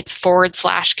think it's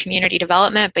 /community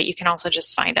development, but you can also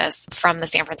just find us from the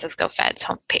San Francisco Fed's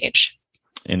homepage.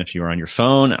 And if you're on your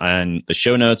phone and the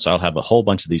show notes, I'll have a whole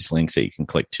bunch of these links that you can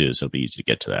click to. So it'll be easy to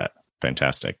get to that.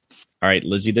 Fantastic. All right,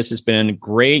 Lizzie, this has been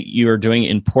great. You are doing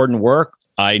important work.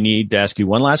 I need to ask you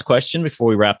one last question before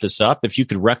we wrap this up. If you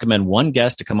could recommend one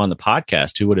guest to come on the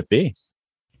podcast, who would it be?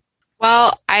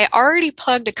 Well, I already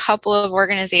plugged a couple of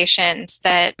organizations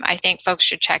that I think folks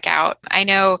should check out. I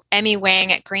know Emmy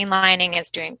Wang at Greenlining is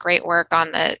doing great work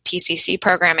on the TCC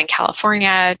program in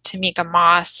California. Tamika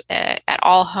Moss at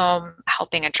All Home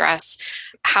helping address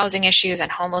housing issues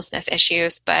and homelessness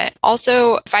issues. But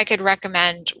also, if I could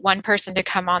recommend one person to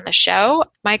come on the show,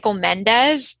 Michael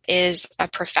Mendez is a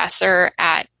professor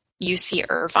at UC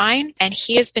Irvine, and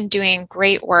he has been doing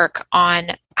great work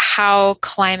on how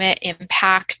climate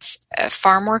impacts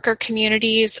farm worker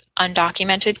communities,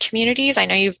 undocumented communities. I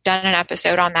know you've done an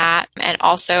episode on that, and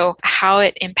also how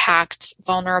it impacts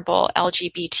vulnerable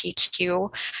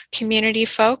LGBTQ community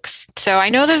folks. So I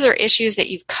know those are issues that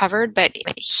you've covered, but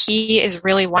he is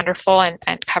really wonderful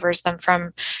and covers them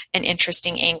from an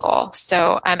interesting angle.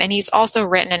 So, and he's also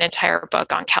written an entire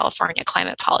book on California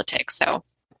climate politics. So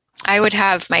I would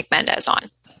have Mike Mendez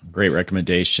on. Great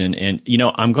recommendation. And,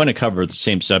 I'm going to cover the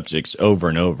same subjects over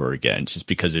and over again, just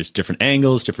because there's different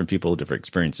angles, different people, different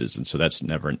experiences. And so that's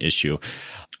never an issue.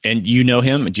 And you know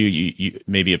him? Do you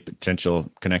maybe a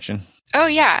potential connection? Oh,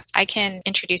 yeah. I can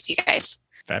introduce you guys.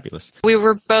 Fabulous. We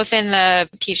were both in the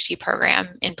PhD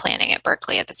program in planning at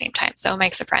Berkeley at the same time. So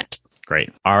Mike's a friend.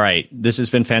 Great. All right. This has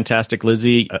been fantastic,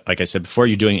 Lizzie. Like I said before,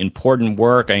 you're doing important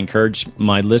work. I encourage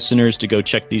my listeners to go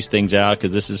check these things out,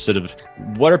 because this is sort of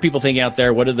what are people thinking out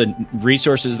there? What are the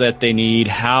resources that they need?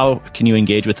 How can you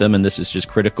engage with them? And this is just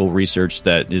critical research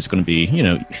that is going to be,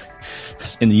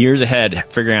 in the years ahead,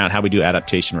 figuring out how we do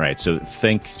adaptation right. So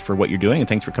thanks for what you're doing, and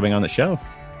thanks for coming on the show.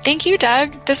 Thank you,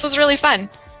 Doug. This was really fun.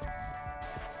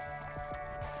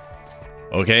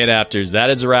 Okay, adapters, that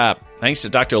is a wrap. Thanks to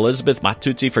Dr. Elizabeth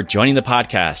Matuzzi for joining the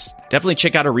podcast. Definitely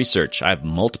check out her research. I have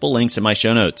multiple links in my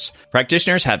show notes.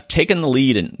 Practitioners have taken the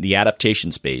lead in the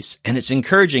adaptation space, and it's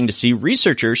encouraging to see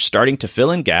researchers starting to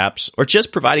fill in gaps or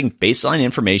just providing baseline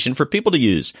information for people to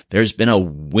use. There's been a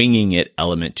winging it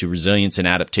element to resilience and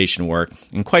adaptation work,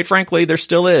 and quite frankly, there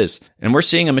still is. And we're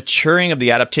seeing a maturing of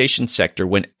the adaptation sector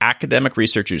when academic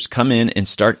researchers come in and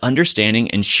start understanding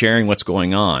and sharing what's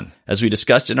going on. As we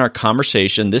discussed in our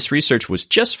conversation, this research was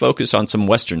just focused on some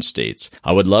Western states.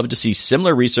 I would love to see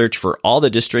similar research for all the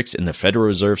districts in the Federal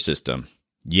Reserve System.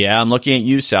 Yeah, I'm looking at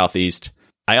you, Southeast.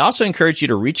 I also encourage you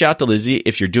to reach out to Lizzie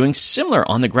if you're doing similar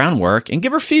on the ground work and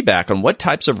give her feedback on what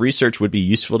types of research would be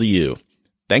useful to you.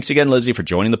 Thanks again, Lizzie, for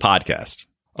joining the podcast.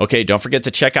 Okay, don't forget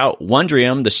to check out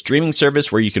Wondrium, the streaming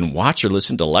service where you can watch or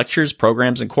listen to lectures,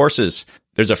 programs, and courses.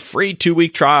 There's a free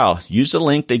 2-week trial. Use the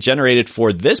link they generated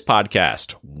for this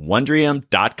podcast,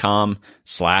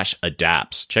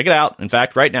 wondrium.com/adapts. Check it out. In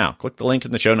fact, right now, click the link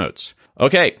in the show notes.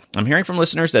 Okay, I'm hearing from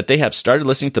listeners that they have started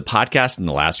listening to the podcast in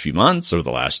the last few months or the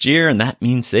last year, and that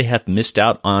means they have missed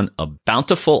out on a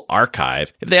bountiful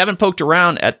archive if they haven't poked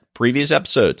around at previous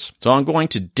episodes. So I'm going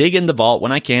to dig in the vault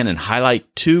when I can and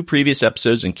highlight 2 previous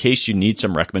episodes in case you need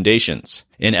some recommendations.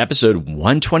 In episode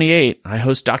 128, I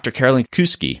host Dr. Carolyn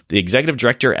Kuski, the executive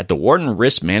director at the Wharton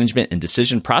Risk Management and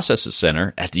Decision Processes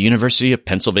Center at the University of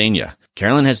Pennsylvania.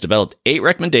 Carolyn has developed 8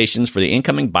 recommendations for the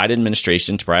incoming Biden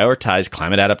administration to prioritize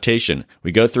climate adaptation.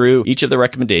 We go through each of the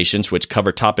recommendations, which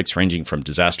cover topics ranging from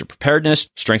disaster preparedness,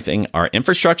 strengthening our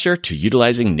infrastructure, to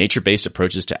utilizing nature-based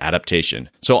approaches to adaptation.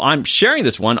 So I'm sharing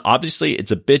this one. Obviously,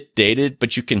 it's a bit dated,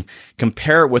 but you can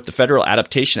compare it with the federal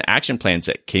adaptation action plans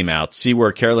that came out, see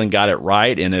where Carolyn got it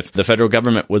right, and if the federal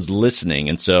government was listening.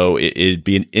 And so it'd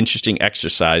be an interesting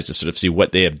exercise to sort of see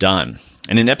what they have done.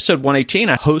 And in episode 118,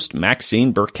 I host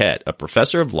Maxine Burkett, a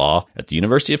professor of law at the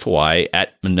University of Hawaii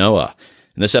at Manoa.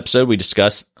 In this episode, we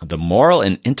discuss the moral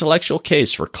and intellectual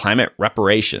case for climate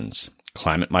reparations,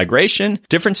 climate migration,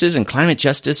 differences in climate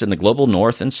justice in the global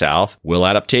north and south, will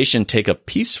adaptation take a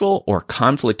peaceful or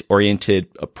conflict-oriented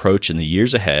approach in the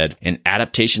years ahead, and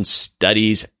adaptation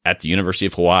studies at the University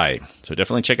of Hawaii. So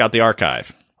definitely check out the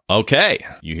archive. Okay,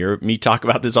 you hear me talk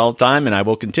about this all the time, and I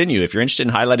will continue. If you're interested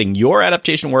in highlighting your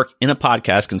adaptation work in a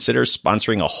podcast, consider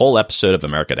sponsoring a whole episode of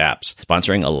America Adapts.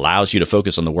 Sponsoring allows you to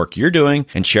focus on the work you're doing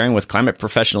and sharing with climate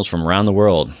professionals from around the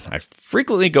world. I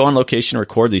frequently go on location and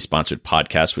record these sponsored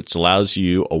podcasts, which allows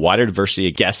you a wider diversity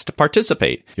of guests to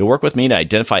participate. You'll work with me to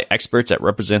identify experts that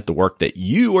represent the work that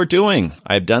you are doing.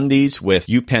 I've done these with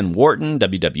UPenn Wharton,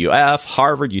 WWF,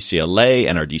 Harvard, UCLA,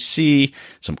 NRDC,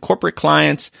 some corporate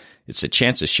clients. It's a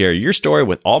chance to share your story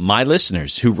with all my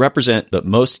listeners who represent the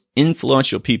most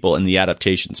influential people in the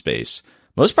adaptation space.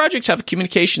 Most projects have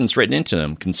communications written into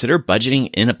them. Consider budgeting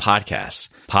in a podcast.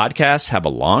 Podcasts have a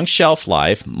long shelf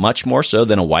life, much more so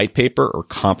than a white paper or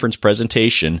conference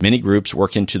presentation. Many groups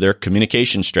work into their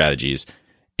communication strategies.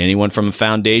 Anyone from a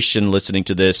foundation listening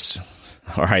to this,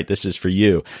 all right, this is for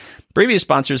you. Previous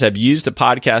sponsors have used the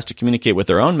podcast to communicate with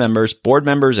their own members, board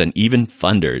members, and even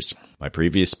funders. My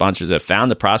previous sponsors have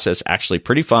found the process actually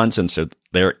pretty fun since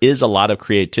there is a lot of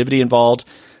creativity involved.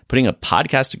 Putting a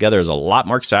podcast together is a lot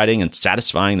more exciting and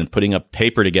satisfying than putting a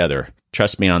paper together.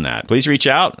 Trust me on that. Please reach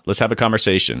out. Let's have a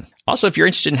conversation. Also, if you're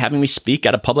interested in having me speak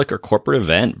at a public or corporate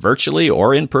event, virtually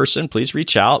or in person, please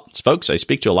reach out. Folks, I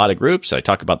speak to a lot of groups. I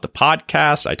talk about the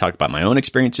podcast. I talk about my own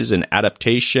experiences in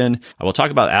adaptation. I will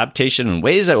talk about adaptation in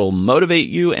ways that will motivate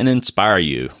you and inspire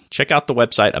you. Check out the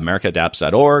website,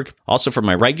 americaadapts.org. Also, for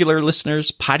my regular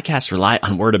listeners, podcasts rely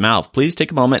on word of mouth. Please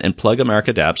take a moment and plug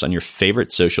America Adapts on your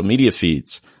favorite social media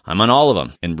feeds. I'm on all of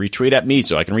them, and retweet at me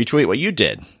so I can retweet what you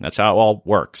did. That's how it all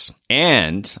works.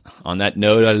 And on that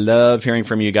note, I love hearing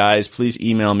from you guys. Please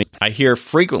email me. I hear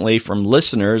frequently from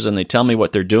listeners, and they tell me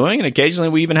what they're doing. And occasionally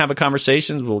we even have a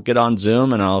conversation. We'll get on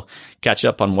Zoom, and I'll catch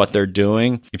up on what they're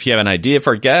doing. If you have an idea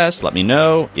for a guest, let me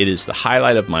know. It is the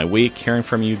highlight of my week, hearing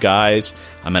from you guys.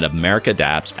 I'm at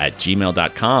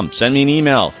americaadapts@gmail.com. Send me an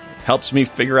email. Helps me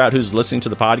figure out who's listening to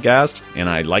the podcast, and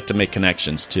I like to make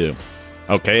connections too.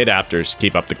 Okay, adapters,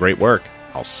 keep up the great work.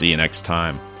 I'll see you next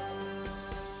time.